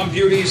Bardown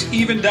Beauties,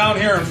 even down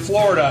here in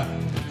Florida.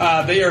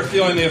 They are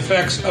feeling the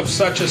effects of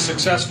such a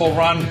successful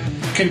run.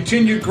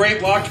 Continued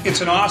great luck. It's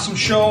an awesome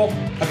show.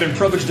 I've been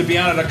privileged to be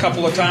on it a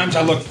couple of times.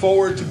 I look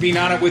forward to being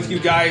on it with you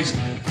guys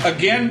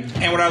again.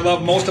 And what I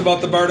love most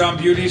about the Bardown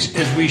Beauties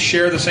is we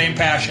share the same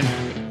passion.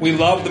 We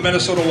love the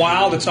Minnesota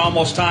Wild. It's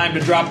almost time to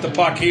drop the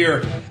puck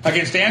here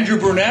against Andrew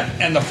Brunette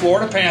and the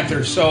Florida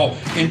Panthers. So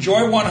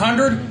enjoy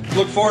 100.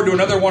 Look forward to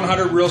another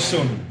 100 real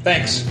soon.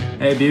 Thanks.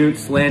 Hey,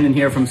 Buttes. Landon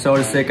here from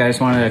SotaStick. I just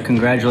want to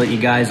congratulate you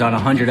guys on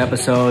 100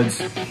 episodes.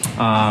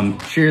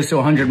 Cheers to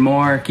 100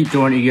 more. Keep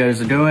doing what you guys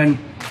are doing.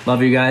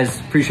 Love you guys.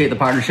 Appreciate the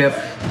partnership.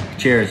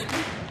 Cheers.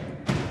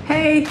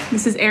 Hey,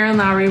 this is Erin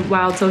Lowry,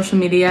 Wild Social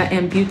Media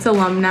and Buttes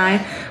alumni.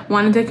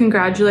 Wanted to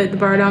congratulate the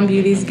Bardown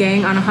Beauties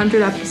gang on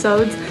 100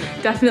 episodes.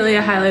 Definitely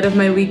a highlight of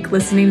my week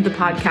listening to the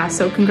podcast.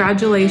 So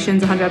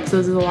congratulations, 100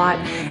 episodes is a lot.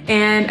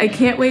 And I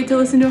can't wait to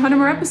listen to 100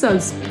 more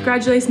episodes.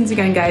 Congratulations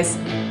again, guys.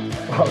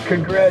 Well,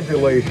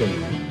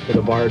 congratulations to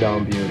the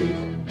Bardown Beauties.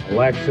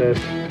 Alexis,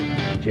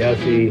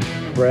 Jesse,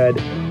 Fred.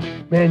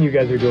 Man, you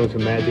guys are doing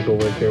some magical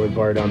work there with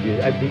Bardown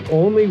Beauties. The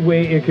only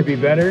way it could be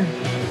better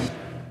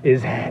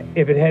is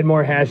if it had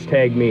more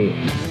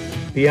 #me.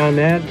 Beyond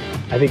that,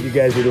 I think you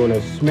guys are doing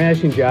a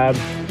smashing job.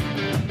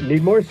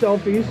 Need more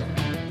selfies,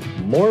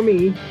 more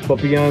me,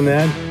 but beyond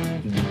that,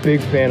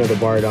 big fan of the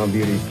Bardown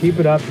Beauties. Keep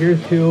it up.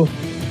 Here's to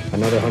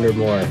another 100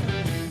 more.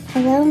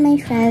 Hello, my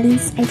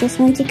friends. I just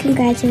want to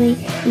congratulate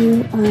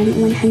you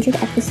on 100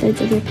 episodes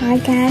of your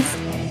podcast.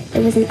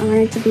 It was an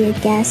honor to be a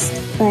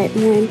guest, but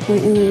more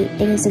importantly,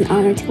 it is an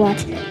honor to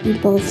watch you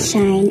both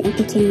shine and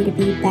continue to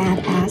be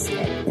badass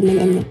women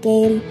in the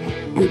game.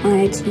 I'm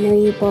honored to know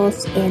you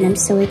both, and I'm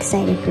so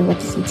excited for what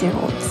the future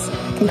holds.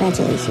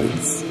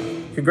 Congratulations.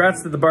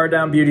 Congrats to the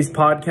Bardown Beauties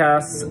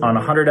podcast on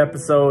 100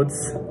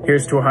 episodes.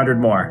 Here's to 100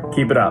 more.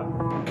 Keep it up.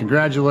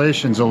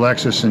 Congratulations,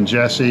 Alexis and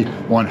Jesse.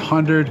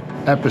 100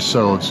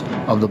 episodes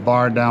of the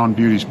Bardown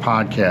Beauties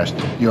podcast.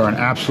 You're an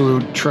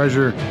absolute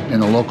treasure in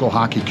the local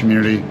hockey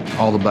community.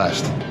 All the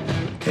best.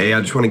 Hey,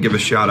 I just want to give a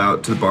shout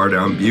out to the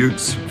Bardown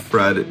Beauties,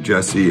 Fred,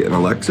 Jesse, and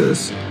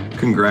Alexis.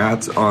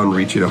 Congrats on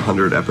reaching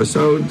 100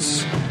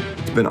 episodes.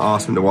 It's been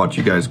awesome to watch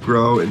you guys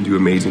grow and do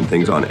amazing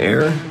things on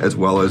air, as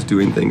well as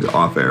doing things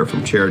off air,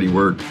 from charity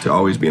work to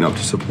always being up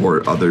to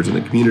support others in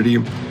the community.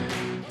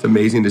 It's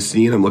amazing to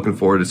see, and I'm looking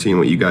forward to seeing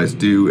what you guys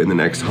do in the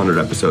next 100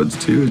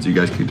 episodes too, as you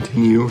guys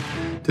continue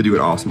to do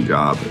an awesome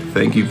job.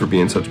 Thank you for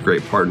being such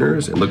great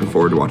partners, and looking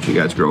forward to watching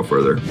you guys grow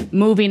further.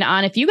 Moving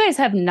on, if you guys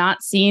have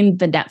not seen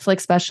the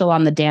Netflix special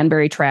on the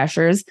Danbury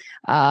Trashers,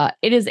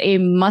 it is a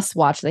must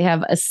watch. They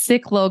have a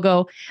sick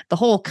logo. The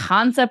whole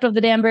concept of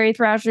the Danbury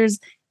Thrashers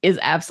is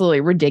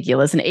absolutely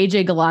ridiculous. And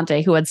AJ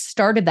Galante, who had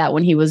started that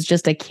when he was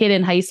just a kid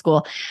in high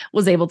school,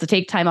 was able to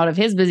take time out of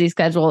his busy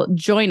schedule,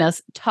 join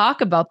us, talk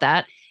about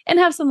that, and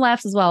have some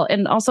laughs as well.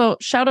 And also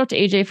shout out to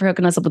AJ for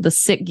hooking us up with the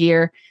sick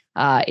gear.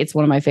 It's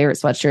one of my favorite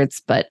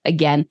sweatshirts. But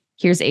again,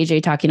 here's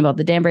AJ talking about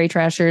the Danbury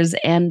Trashers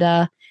and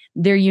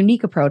their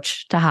unique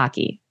approach to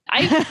hockey.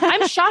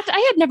 I'm shocked. I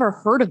had never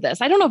heard of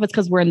this. I don't know if it's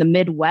because we're in the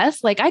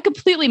Midwest. Like, I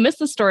completely missed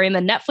the story, and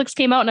then Netflix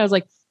came out and I was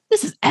like,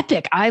 this is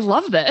epic. I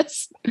love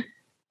this.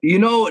 You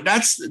know,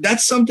 that's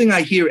something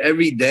I hear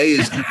every day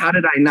is how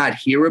did I not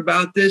hear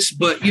about this?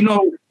 But, you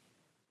know,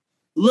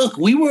 look,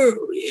 we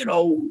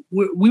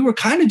were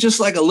kind of just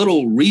like a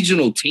little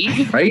regional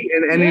team, right?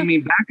 And I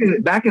mean,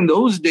 back in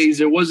those days,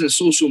 there wasn't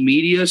social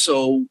media.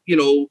 So, you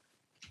know,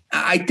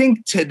 I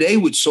think today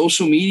with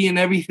social media and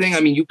everything, I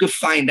mean, you could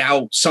find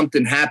out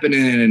something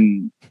happening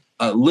in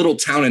a little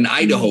town in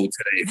Idaho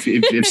today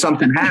if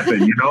something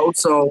happened, you know?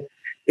 So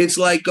it's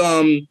like,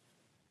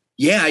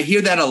 yeah, I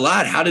hear that a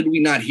lot. How did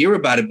we not hear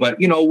about it? But,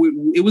 you know,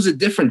 it was a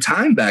different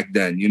time back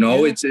then, you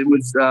know, it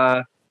was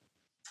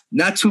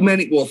not too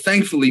many. Well,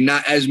 thankfully,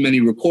 not as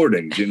many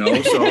recordings, you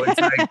know, so it's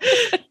like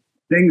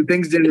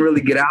things didn't really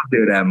get out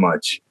there that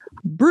much.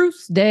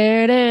 Bruce,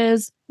 there it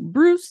is.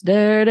 Bruce,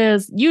 there it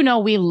is. You know,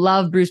 we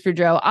love Bruce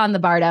Boudreau on the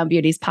Bardown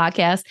Beauties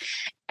podcast.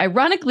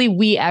 Ironically,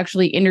 we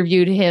actually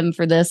interviewed him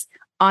for this,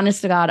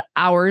 honest to God,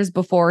 hours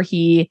before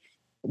he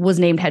was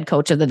named head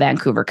coach of the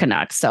Vancouver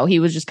Canucks. So he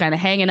was just kind of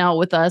hanging out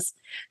with us,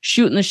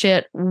 shooting the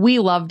shit. We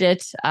loved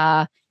it.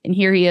 And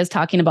here he is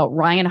talking about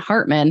Ryan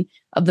Hartman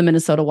of the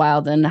Minnesota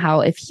Wild and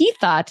how if he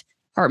thought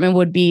Hartman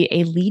would be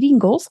a leading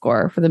goal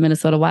scorer for the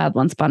Minnesota Wild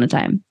once upon a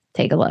time.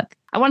 Take a look.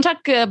 I want to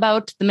talk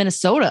about the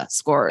Minnesota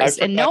scorers.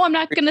 And no, I'm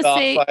not going to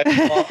say,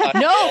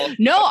 no,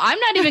 I'm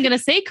not even going to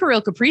say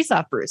Kirill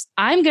Kaprizov, Bruce.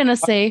 I'm going to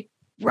say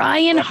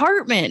Ryan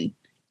Hartman.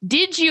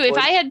 Did you, if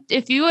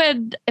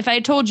I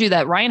had told you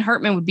that Ryan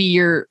Hartman would be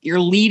your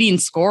leading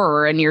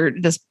scorer and you're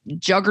this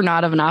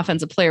juggernaut of an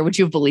offensive player, would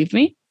you have believed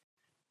me?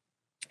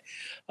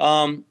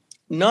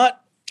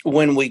 Not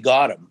when we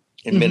got him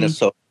in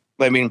Minnesota.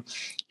 I mean,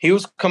 he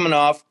was coming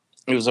off,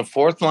 he was a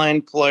fourth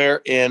line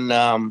player in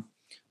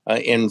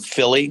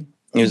Philly.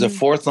 He was a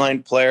fourth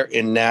line player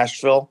in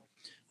Nashville.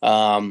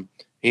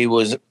 He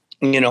was,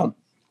 you know,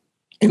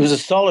 he was a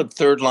solid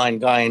third line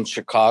guy in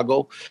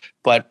Chicago,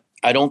 but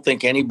I don't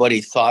think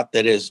anybody thought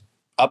that his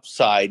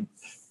upside,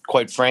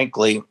 quite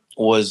frankly,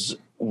 was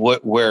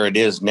where it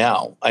is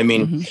now. I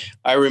mean,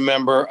 I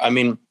remember,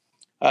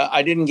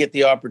 I didn't get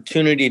the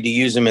opportunity to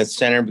use him at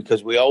center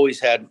because we always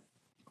had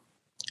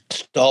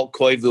Stahl,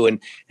 Koivu,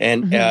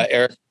 and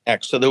Eric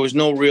X. So there was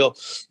no real,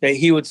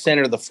 he would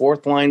center the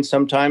fourth line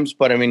sometimes,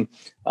 but I mean,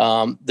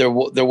 there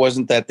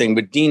wasn't that thing.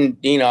 But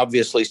Dean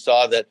obviously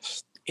saw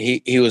that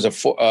he was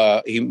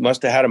he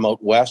must have had him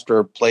out west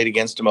or played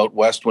against him out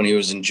west when he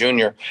was in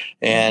junior,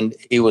 and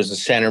he was a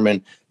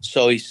centerman.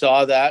 So he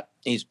saw that,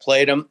 he's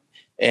played him,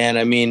 and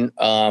I mean,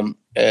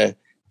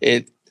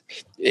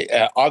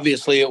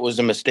 obviously it was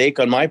a mistake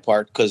on my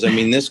part because I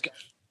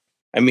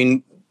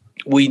mean,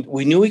 we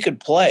knew he could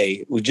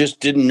play, we just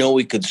didn't know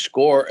he could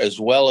score as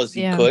well as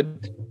he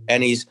could,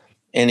 and he's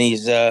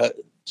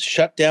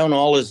shut down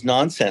all his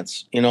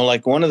nonsense. You know,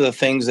 like one of the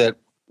things that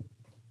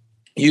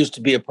used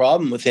to be a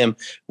problem with him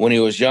when he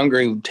was younger,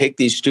 he would take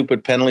these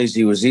stupid penalties.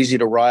 He was easy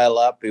to rile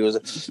up. He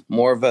was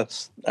more of a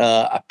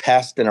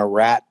pest and a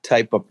rat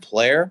type of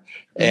player.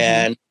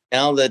 And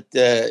now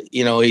that,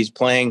 you know, he's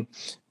playing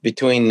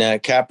between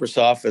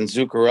Kaprizov and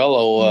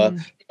Zuccarello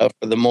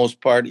for the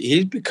most part,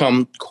 he's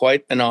become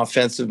quite an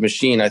offensive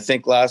machine. I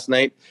think last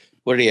night,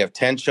 what did he have?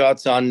 10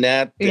 shots on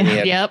net. And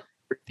he had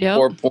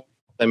 4 points.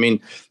 I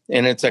mean,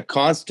 and it's a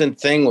constant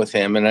thing with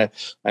him. And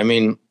I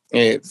mean,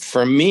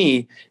 for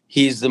me,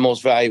 he's the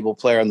most valuable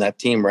player on that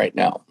team right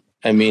now.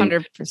 I mean,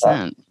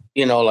 100%.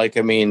 You know, like,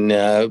 I mean,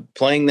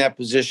 playing that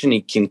position,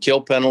 he can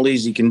kill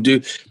penalties. He can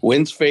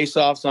wins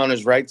faceoffs on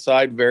his right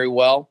side very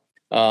well.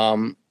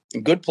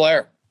 Good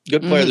player.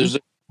 There's,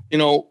 you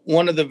know,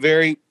 one of the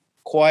very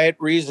quiet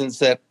reasons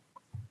that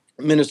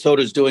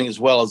Minnesota is doing as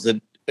well as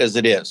it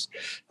is.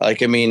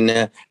 Like, I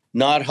mean,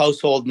 not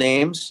household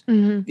names.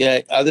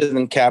 Yeah, other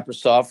than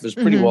Kaprizov is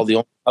pretty well the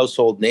only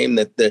household name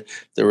that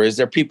there is.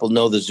 There people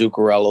know the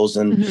Zuccarellos,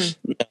 and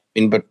I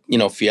mean, but you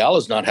know,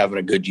 Fiala's not having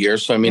a good year,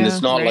 so I mean,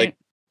 it's not like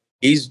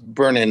he's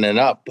burning it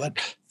up. But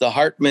the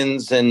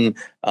Hartmans and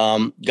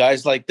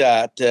guys like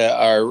that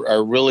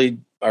are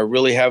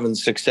really having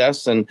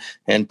success and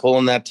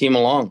pulling that team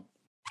along.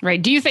 Right.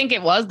 Do you think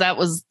that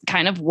was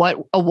kind of what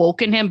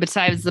awoke in him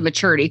besides the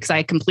maturity? Because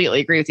I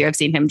completely agree with you. I've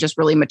seen him just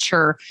really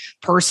mature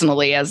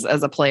personally as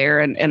a player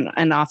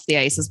and off the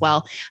ice as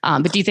well.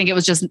 But do you think it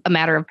was just a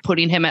matter of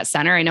putting him at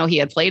center? I know he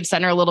had played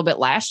center a little bit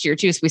last year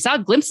too. So we saw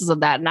glimpses of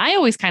that. And I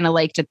always kind of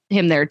liked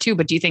him there too.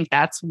 But do you think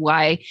that's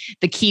why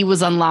the key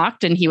was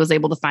unlocked and he was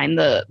able to find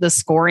the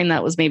scoring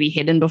that was maybe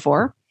hidden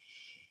before?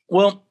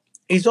 Well,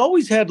 he's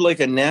always had like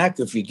a knack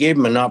if you gave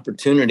him an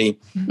opportunity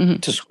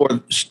to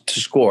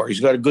score. He's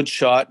got a good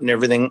shot and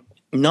everything,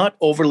 not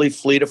overly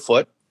fleet of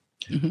foot,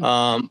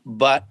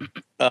 but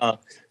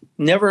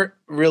never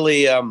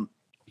really, and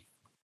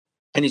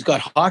he's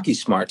got hockey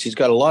smarts. He's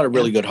got a lot of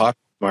really good hockey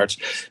smarts,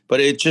 but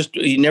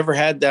he never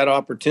had that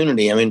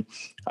opportunity. I mean,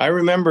 I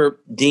remember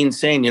Dean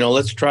saying, you know,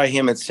 let's try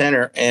him at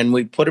center, and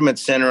we put him at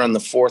center on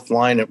the fourth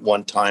line at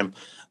one time.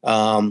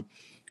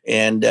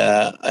 And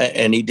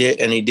he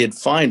did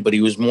fine, but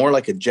he was more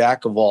like a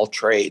jack of all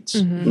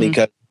trades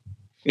because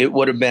it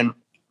would have been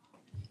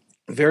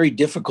very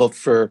difficult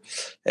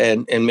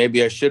and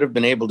maybe I should have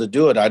been able to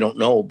do it. I don't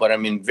know, but I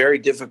mean, very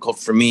difficult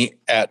for me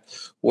at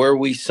where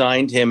we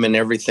signed him and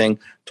everything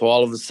to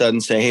all of a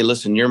sudden say, hey,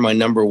 listen, you're my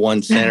number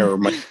one center or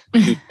my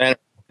two center.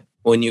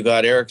 When you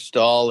got Eric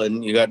Stahl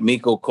and you got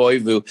Mikko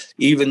Koivu,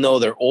 even though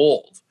they're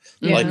old,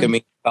 like, I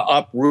mean,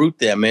 uproot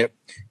them.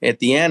 At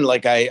the end,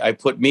 like I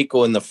put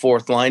Mikko in the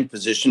fourth line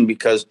position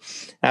because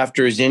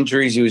after his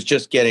injuries, he was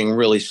just getting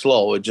really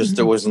slow. It just,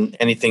 there wasn't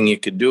anything you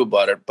could do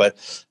about it. But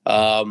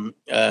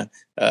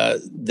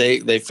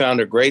they found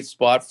a great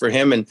spot for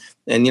him. And,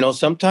 you know,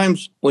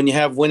 sometimes when you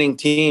have winning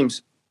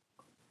teams,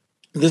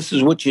 this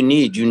is what you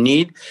need. You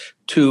need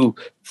to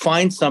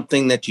find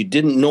something that you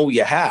didn't know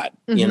you had,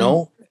 you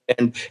know?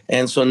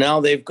 And so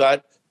now they've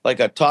got like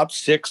a top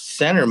six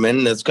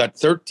centerman that's got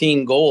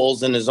 13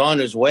 goals and is on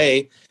his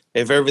way,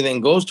 if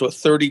everything goes, to a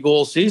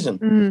 30-goal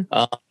season.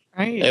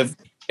 Right.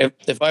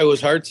 If I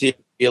was Hartsey,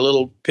 I'd be a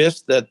little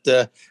pissed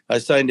that I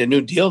signed a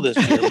new deal this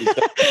year.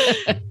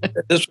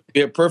 Because this would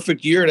be a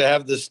perfect year to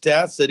have the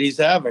stats that he's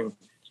having.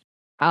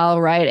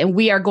 All right. And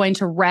we are going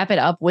to wrap it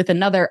up with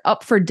another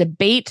up for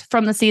debate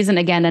from the season.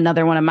 Again,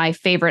 another one of my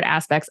favorite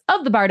aspects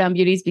of the Bardown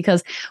Beauties,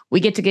 because we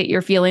get to get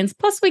your feelings.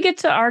 Plus, we get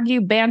to argue,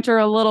 banter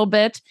a little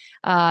bit.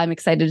 I'm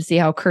excited to see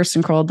how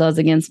Kirsten Kroll does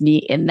against me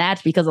in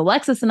that, because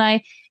Alexis and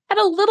I had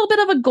a little bit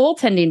of a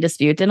goaltending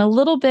dispute and a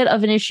little bit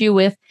of an issue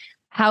with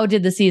how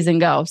did the season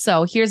go.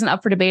 So here's an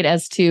up for debate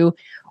as to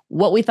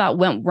what we thought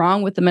went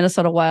wrong with the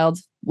Minnesota Wild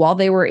while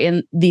they were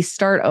in the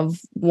start of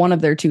one of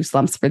their two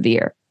slumps for the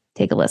year.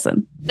 Take a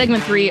listen.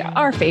 Segment 3,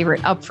 our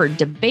favorite up for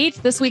debate.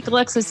 This week,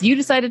 Alexis, you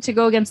decided to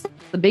go against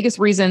the biggest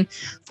reason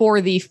for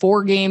the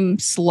 4-game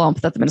slump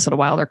that the Minnesota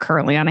Wild are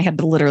currently on. I had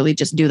to literally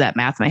just do that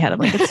math in my head. I'm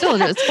like, it's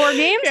 4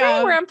 games,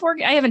 right? We're on 4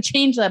 games. I haven't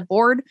changed that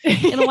board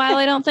in a while,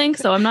 I don't think.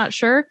 So I'm not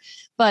sure.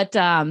 But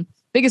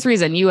biggest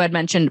reason, you had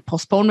mentioned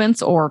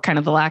postponements or kind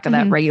of the lack of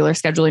that regular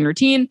scheduling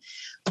routine.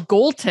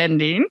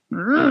 Goaltending.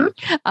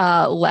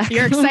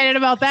 You're excited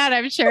about that,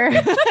 I'm sure.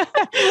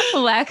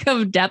 Lack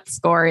of depth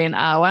scoring.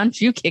 Why don't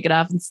you kick it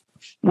off?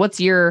 What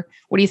do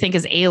you think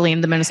is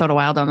ailing the Minnesota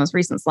Wild on this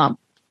recent slump?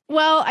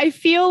 Well, I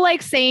feel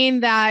like saying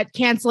that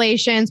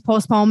cancellations,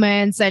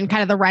 postponements, and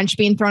kind of the wrench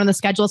being thrown in the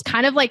schedule is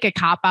kind of like a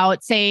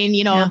cop-out, saying,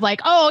 you know, of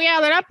like, oh, yeah,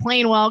 they're not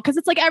playing well, because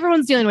it's like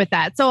everyone's dealing with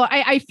that. So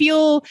I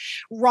feel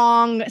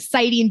wrong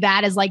citing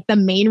that as like the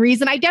main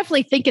reason. I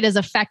definitely think it has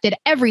affected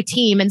every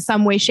team in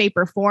some way, shape,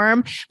 or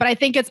form, but I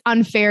think it's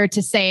unfair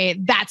to say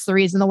that's the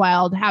reason the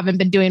Wild haven't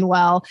been doing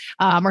well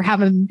or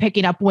haven't been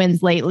picking up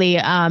wins lately,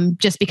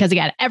 just because,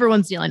 again,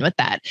 everyone's dealing with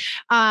that.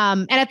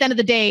 And at the end of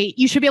the day,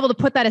 you should be able to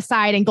put that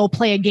aside and go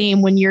play a game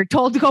when you're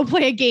told to go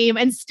play a game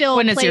and still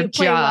when it's your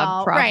job,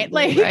 well. probably, right?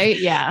 Like, right?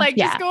 Yeah, like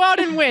just go out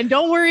and win.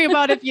 Don't worry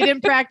about if you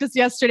didn't practice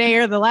yesterday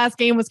or the last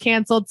game was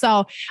canceled.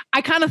 So I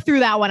kind of threw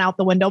that one out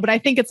the window, but I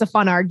think it's a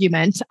fun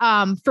argument.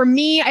 For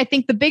me, I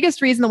think the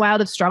biggest reason the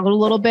Wild have struggled a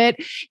little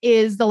bit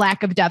is the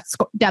lack of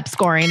depth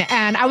scoring.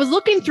 And I was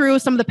looking through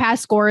some of the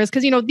past scores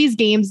because, you know, these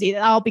games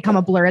all become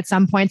a blur at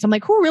some point. So I'm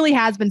like, who really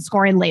has been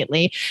scoring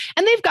lately?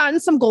 And they've gotten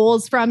some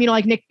goals from, you know,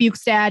 like Nick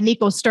Bukestad,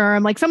 Nico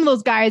Sturm, like some of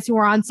those guys who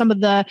are on some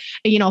of the,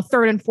 you know,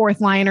 third and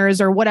fourth liners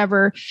or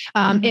whatever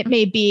it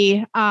may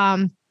be.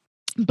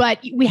 But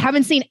we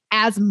haven't seen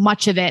as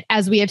much of it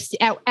as we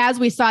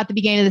saw at the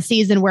beginning of the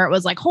season, where it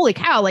was like, holy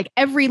cow, like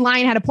every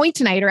line had a point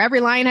tonight or every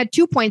line had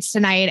 2 points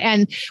tonight.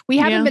 And we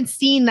haven't been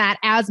seeing that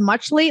as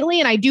much lately.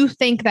 And I do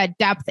think that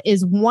depth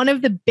is one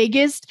of the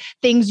biggest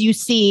things you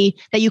see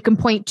that you can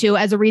point to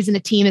as a reason a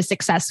team is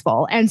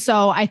successful. And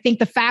so I think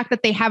the fact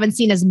that they haven't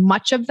seen as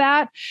much of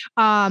that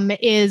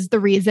is the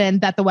reason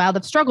that the Wild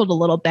have struggled a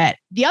little bit.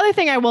 The other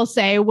thing I will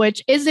say,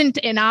 which isn't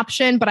an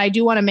option, but I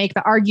do want to make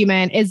the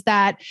argument, is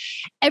that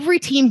every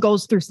team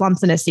goes through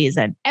slumps in a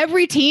season.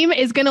 Every team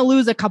is going to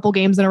lose a couple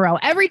games in a row.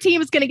 Every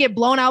team is going to get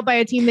blown out by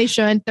a team they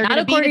shouldn't. They're not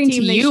according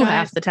to you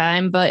half the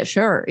time, but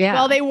sure. Yeah.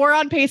 Well, they were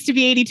on pace to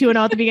be 82-0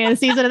 at the beginning of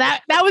the season. And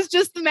that was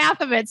just the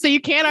math of it. So you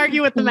can't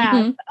argue with the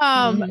math.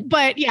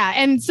 But yeah.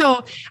 And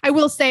so I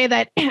will say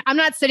that I'm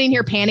not sitting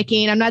here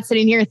panicking. I'm not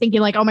sitting here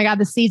thinking like, oh my God,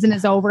 the season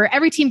is over.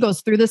 Every team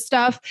goes through this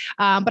stuff.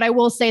 But I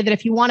will say that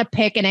if you want to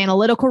pick an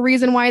analytical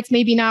reason why it's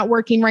maybe not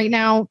working right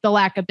now, the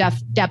lack of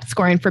depth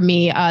scoring for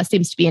me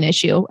seems to be an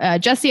issue.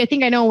 Jesse, I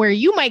think I know where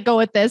you might go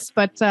with this,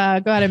 but go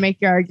ahead and make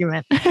your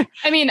argument.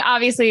 I mean,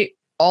 obviously,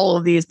 all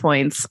of these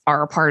points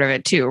are a part of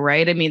it too,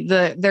 right? I mean,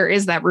 there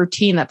is that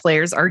routine that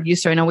players are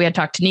used to. I know we had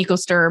talked to Nico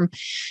Sturm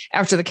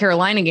after the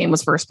Carolina game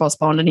was first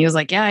postponed, and he was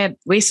like, yeah, I had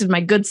wasted my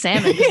good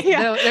salmon.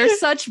 They're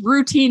such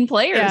routine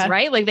players,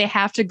 right? Like they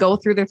have to go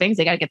through their things.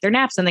 They got to get their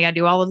naps and they got to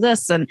do all of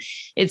this. And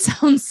it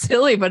sounds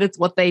silly, but it's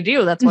what they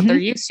do. That's what they're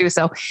used to.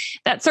 So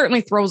that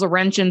certainly throws a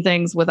wrench in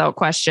things without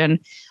question.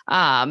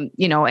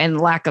 You know, and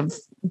lack of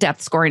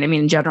depth scoring. I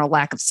mean, in general,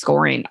 lack of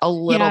scoring a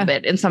little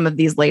bit in some of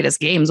these latest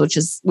games, which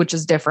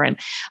is different.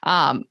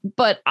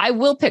 But I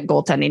will pick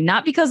goaltending,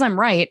 not because I'm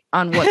right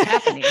on what's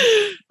happening,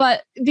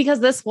 but because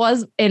this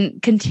was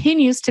and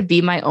continues to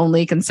be my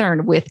only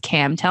concern with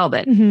Cam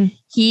Talbot.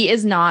 He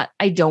is not,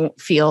 I don't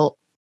feel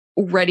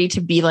ready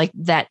to be like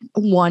that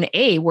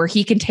 1A where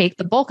he can take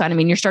the bulk on. I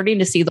mean, you're starting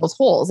to see those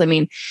holes. I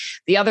mean,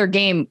 the other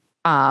game,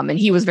 and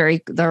he was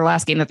their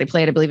last game that they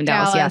played, I believe in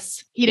Dallas.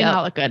 Yes. He did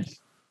not look good.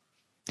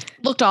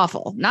 Looked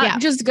awful. Not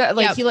just good.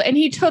 Like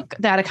he took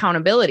that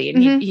accountability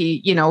and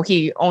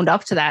he owned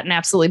up to that and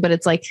absolutely. But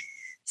it's like,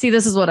 see,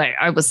 this is what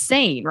I was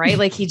saying, right?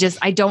 Like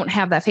I don't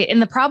have that faith.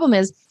 And the problem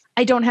is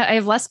I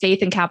have less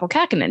faith in Kaapo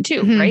Kähkönen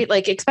too, right?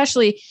 Like,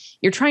 especially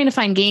you're trying to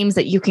find games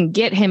that you can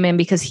get him in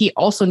because he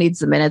also needs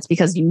the minutes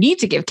because you need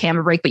to give Cam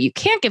a break, but you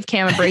can't give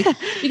Cam a break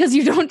because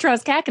you don't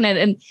trust Kähkönen.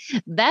 And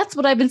that's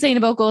what I've been saying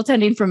about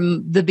goaltending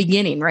from the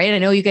beginning, right? I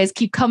know you guys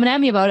keep coming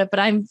at me about it, but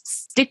I'm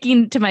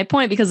sticking to my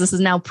point because this is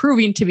now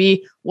proving to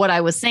be what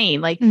I was saying.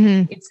 Like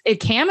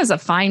Cam is a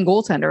fine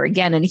goaltender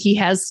again, and he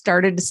has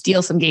started to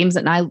steal some games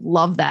and I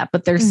love that,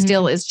 but there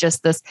still is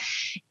just this,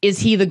 is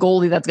he the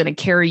goalie that's going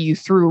to carry you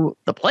through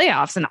the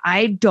playoffs? And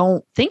I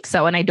don't think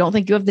so. And I don't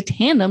think you have the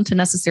tandem to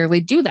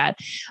necessarily do that.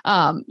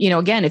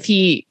 Again, if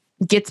he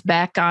gets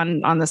back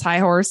on this high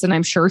horse, and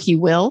I'm sure he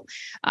will,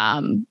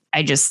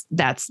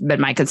 that's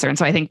been my concern.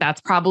 So I think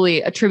that's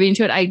probably attributing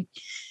to it.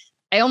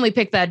 I only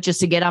picked that just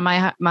to get on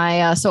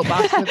my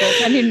soapbox for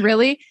goaltending,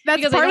 really.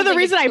 That's part of the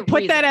reason I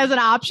put that as an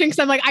option, because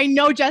I'm like, I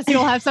know Jesse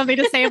will have something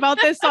to say about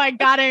this, so I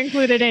got to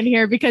include it in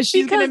here because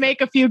she's going to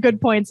make a few good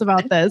points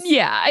about this.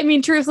 Yeah, I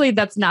mean, truthfully,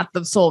 that's not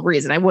the sole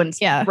reason. I wouldn't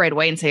right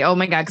away and say, oh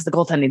my God, because the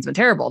goaltending's been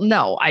terrible.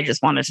 No, I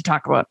just wanted to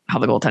talk about how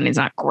the goaltending's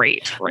not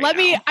great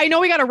I know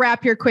we got to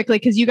wrap here quickly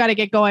because you got to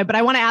get going, but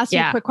I want to ask you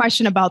a quick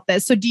question about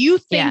this. So do you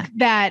think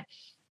that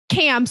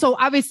Cam, so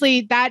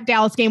obviously that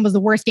Dallas game was the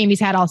worst game he's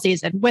had all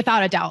season,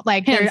 without a doubt.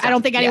 Like, I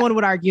don't think anyone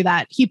would argue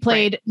that. He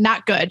played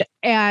not good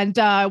and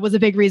was a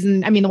big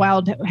reason. I mean, the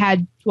Wild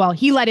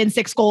he let in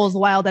 6 goals. The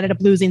Wild ended up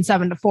losing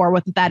 7-4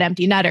 with that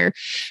empty netter.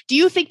 Do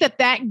you think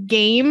that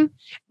game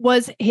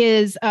was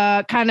his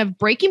kind of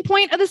breaking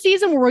point of the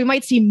season where we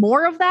might see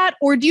more of that?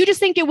 Or do you just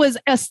think it was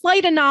a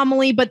slight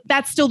anomaly, but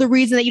that's still the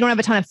reason that you don't have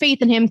a ton of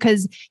faith in him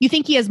because you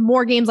think he has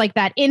more games like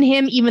that in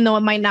him, even though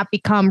it might not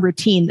become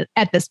routine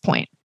at this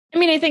point? I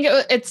mean, I think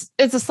it's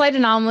a slight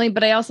anomaly,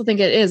 but I also think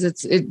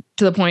it's to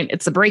the point,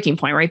 it's the breaking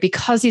point, right?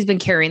 Because he's been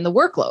carrying the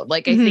workload.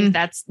 Like, I think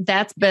that's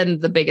been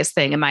the biggest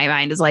thing in my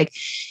mind is like,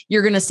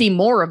 you're going to see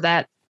more of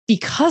that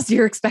because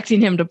you're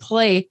expecting him to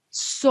play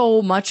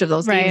so much of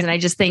those games. And I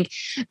just think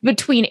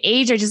between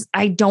age,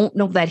 I don't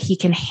know that he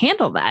can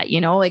handle that,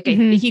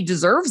 he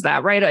deserves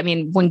that, right? I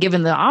mean, when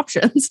given the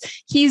options,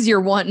 he's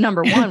your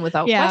number one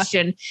without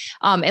question.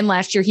 And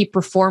last year he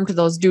performed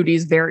those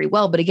duties very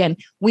well. But again,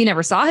 we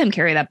never saw him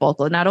carry that bulk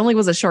load. Not only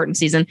was it a shortened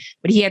season,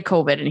 but he had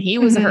COVID and he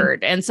was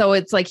hurt. And so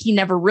it's like, he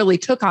never really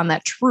took on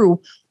that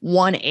true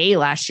 1A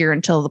last year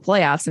until the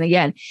playoffs. And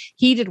again,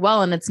 he did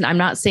well. And I'm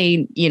not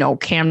saying,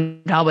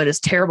 Cam Talbot is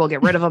terrible,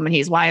 get rid of him and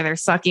he's why they're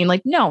sucking.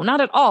 Like, no, not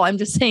at all. I'm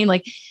just saying,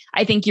 like,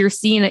 I think you're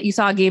seeing it. You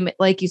saw a game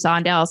like you saw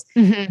in Dallas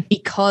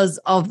because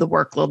of the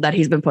workload that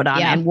he's been put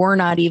on. And we're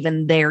not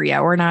even there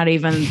yet. We're not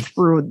even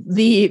through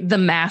the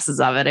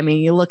masses of it. I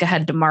mean, you look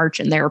ahead to March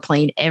and they were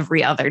playing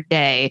every other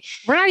day.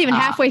 We're not even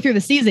halfway through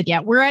the season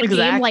yet. We're at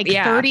game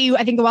 30.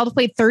 I think the Wild have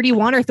played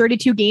 31 or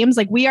 32 games.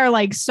 Like, we are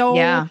like,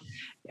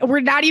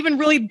 we're not even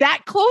really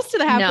that close to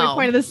the halfway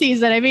point of the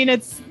season. I mean,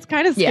 it's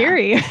kind of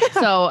scary.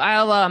 So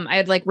I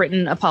had like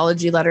written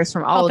apology letters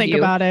from all of you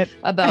about the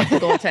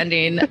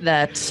goaltending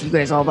that you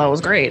guys all thought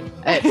was great.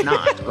 It's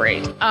not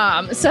great.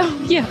 So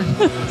yeah,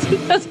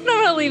 that's what I'm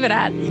going to leave it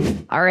at.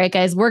 All right,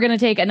 guys, we're going to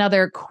take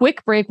another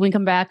quick break. When we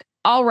come back,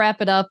 I'll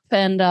wrap it up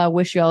and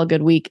wish you all a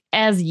good week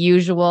as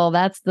usual.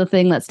 That's the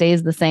thing that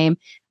stays the same.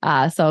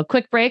 So a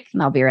quick break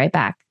and I'll be right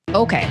back.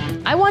 Okay,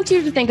 I want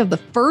you to think of the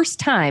first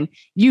time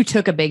you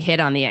took a big hit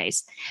on the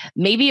ice.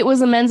 Maybe it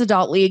was a men's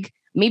adult league.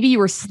 Maybe you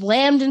were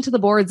slammed into the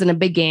boards in a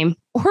big game,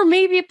 or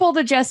maybe you pulled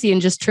a Jesse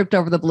and just tripped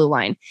over the blue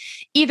line.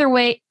 Either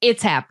way,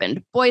 it's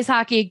happened. Boys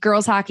hockey,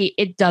 girls hockey,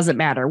 it doesn't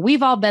matter.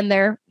 We've all been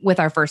there with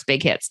our first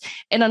big hits.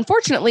 And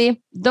unfortunately,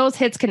 those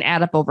hits can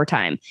add up over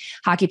time.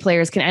 Hockey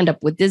players can end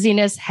up with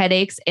dizziness,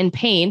 headaches, and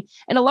pain,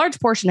 and a large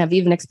portion have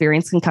even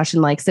experienced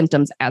concussion-like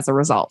symptoms as a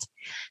result.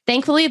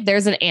 Thankfully,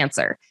 there's an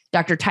answer.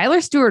 Dr.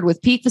 Tyler Stewart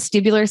with Peak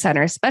Vestibular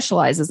Center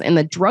specializes in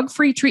the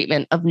drug-free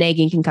treatment of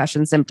nagging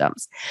concussion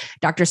symptoms.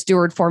 Dr.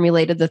 Stewart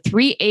formulated the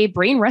 3A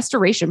Brain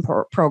Restoration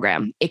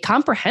Program, a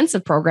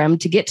comprehensive program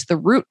to get to the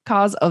root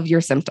cause of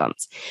your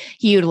symptoms.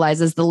 He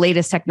utilizes the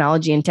latest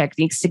technology and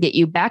techniques to get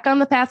you back on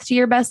the path to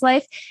your best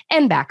life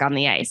and back on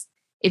the ice.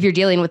 If you're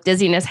dealing with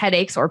dizziness,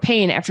 headaches, or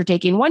pain after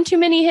taking one too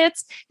many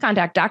hits,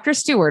 contact Dr.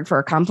 Stewart for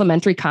a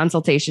complimentary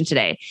consultation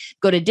today.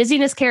 Go to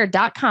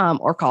dizzinesscare.com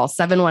or call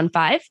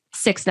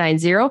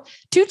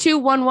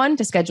 715-690-2211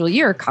 to schedule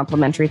your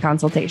complimentary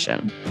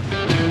consultation.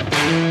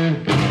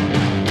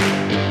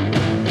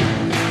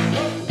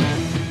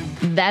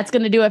 That's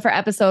going to do it for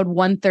episode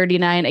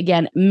 139.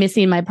 Again,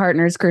 missing my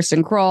partners,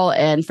 Kirsten Kroll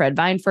and Fred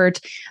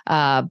Weinfurt.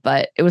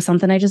 But it was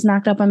something I just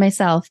knocked up on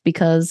myself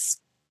because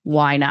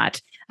why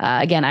not?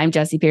 Again, I'm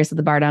Jessie Pierce with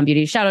the Bardown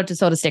Beauties. Shout out to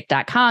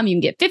SotaStick.com. You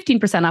can get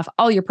 15% off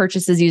all your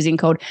purchases using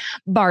code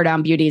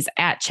Bardown Beauties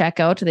at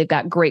checkout. They've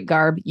got great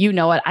garb. You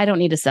know it. I don't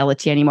need to sell it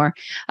to you anymore.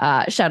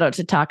 Shout out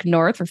to Talk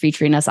North for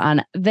featuring us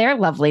on their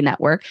lovely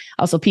network.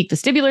 Also, Peak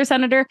Vestibular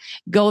Center.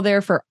 Go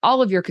there for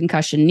all of your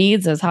concussion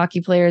needs as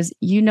hockey players.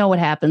 You know what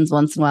happens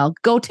once in a while.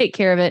 Go take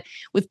care of it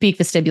with Peak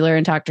Vestibular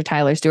and Dr.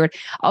 Tyler Stewart.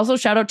 Also,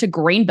 shout out to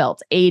Grain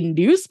Belt, a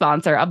new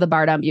sponsor of the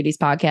Bardown Beauties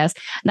podcast.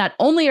 Not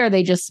only are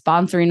they just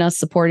sponsoring us,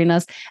 supporting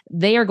us,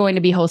 they are going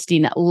to be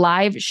hosting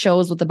live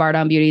shows with the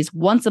Bardown Beauties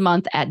once a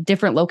month at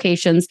different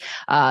locations,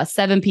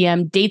 7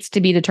 p.m. Dates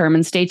to be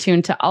determined. Stay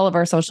tuned to all of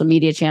our social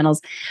media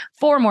channels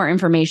for more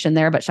information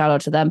there. But shout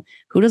out to them.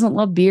 Who doesn't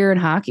love beer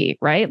and hockey,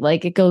 right?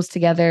 Like, it goes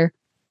together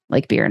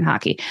like beer and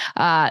hockey.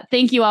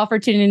 Thank you all for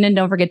tuning in.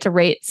 Don't forget to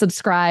rate,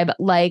 subscribe,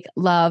 like,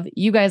 love.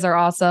 You guys are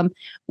awesome.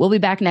 We'll be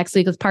back next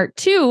week with part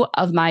 2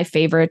 of my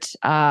favorite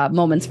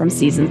moments from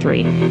season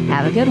 3.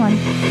 Have a good one.